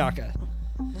 Shaka.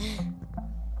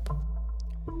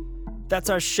 That's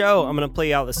our show. I'm going to play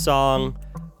you out the song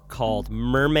called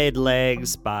Mermaid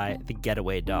Legs by the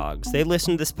Getaway Dogs. They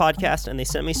listened to this podcast and they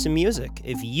sent me some music.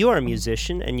 If you are a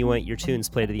musician and you want your tunes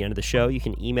played at the end of the show, you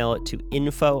can email it to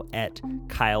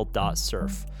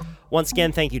info@kyle.surf. Once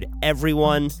again, thank you to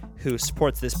everyone who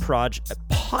supports this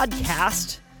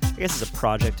podcast. I guess it's a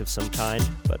project of some kind,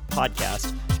 but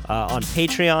podcast on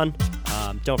Patreon.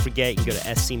 Don't forget, you can go to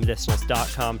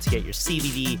scmedicinals.com to get your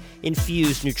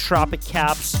CBD-infused nootropic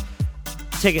caps.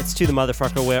 Tickets to the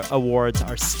Motherfucker Awards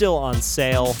are still on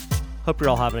sale. Hope you're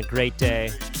all having a great day.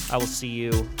 I will see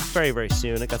you very, very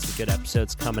soon. I got some good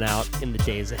episodes coming out in the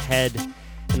days ahead.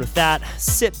 And with that,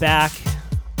 sit back,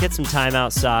 get some time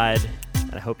outside,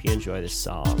 and I hope you enjoy this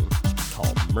song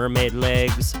called Mermaid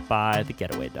Legs by the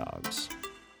Getaway Dogs.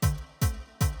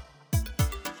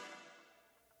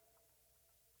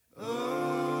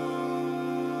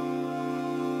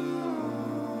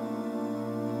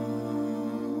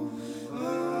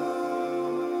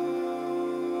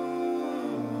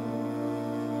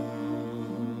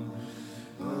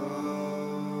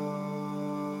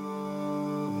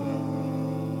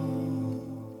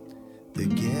 The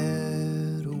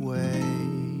getaway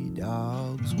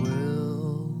dogs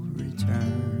will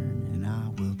return, and I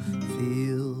will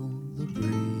feel the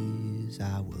breeze.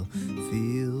 I will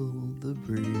feel the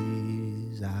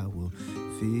breeze. I will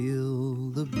feel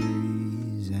the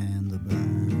breeze and the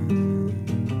burn.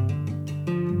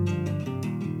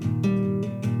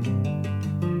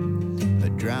 A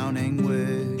drowning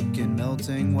wick and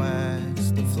melting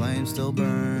wax, the flame still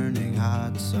burning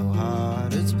hot, so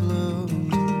hot it's blue.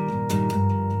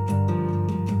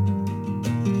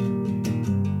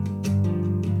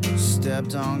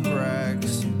 Stepped on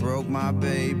cracks and broke my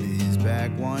baby's back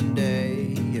one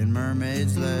day. In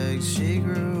mermaid's legs she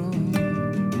grew.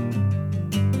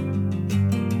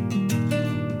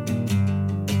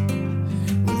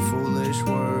 With foolish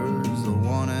words, the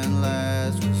one and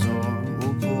last resort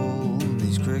will pull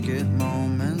these cricket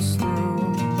moments through.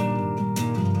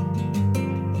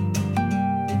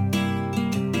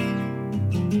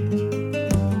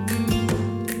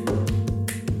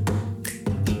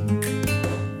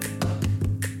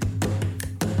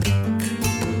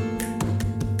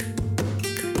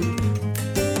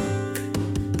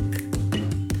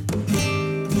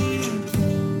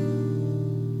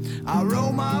 I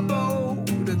row my boat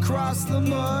across the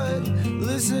mud,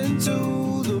 listen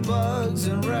to the bugs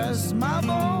and rest my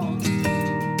bones.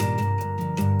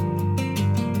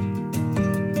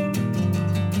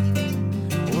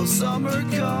 Well, summer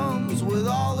comes with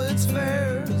all its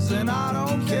fairs, and I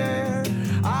don't care,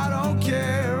 I don't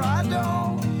care, I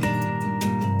don't.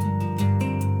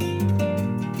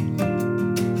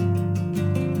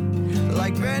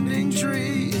 Like bending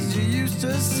trees, you used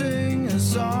to sing a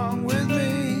song with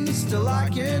me. Still I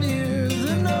can hear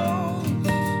the notes,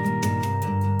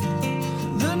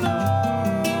 the notes.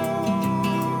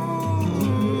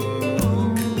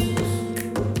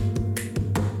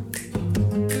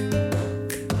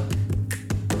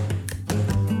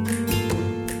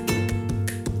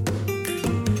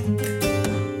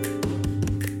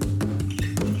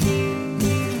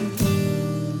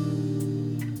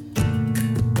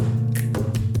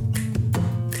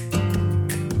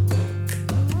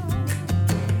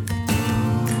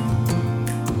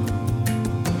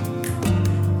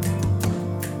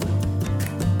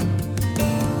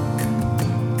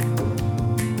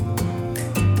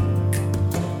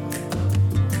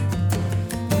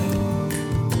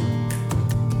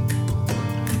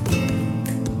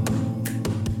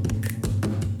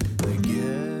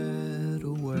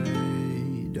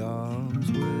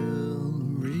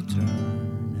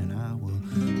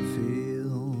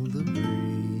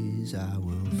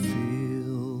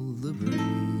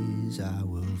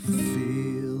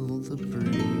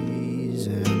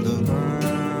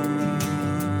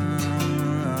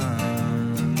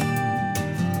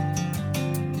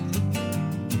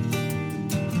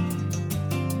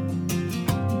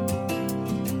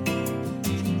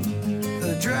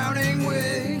 Drowning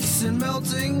wicks and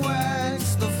melting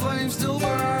wax, the flame still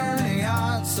burning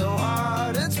hot, so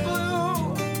hot it's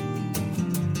blue.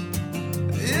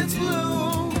 It's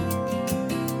blue.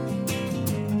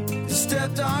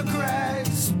 Stepped on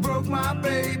cracks, broke my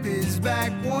baby's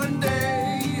back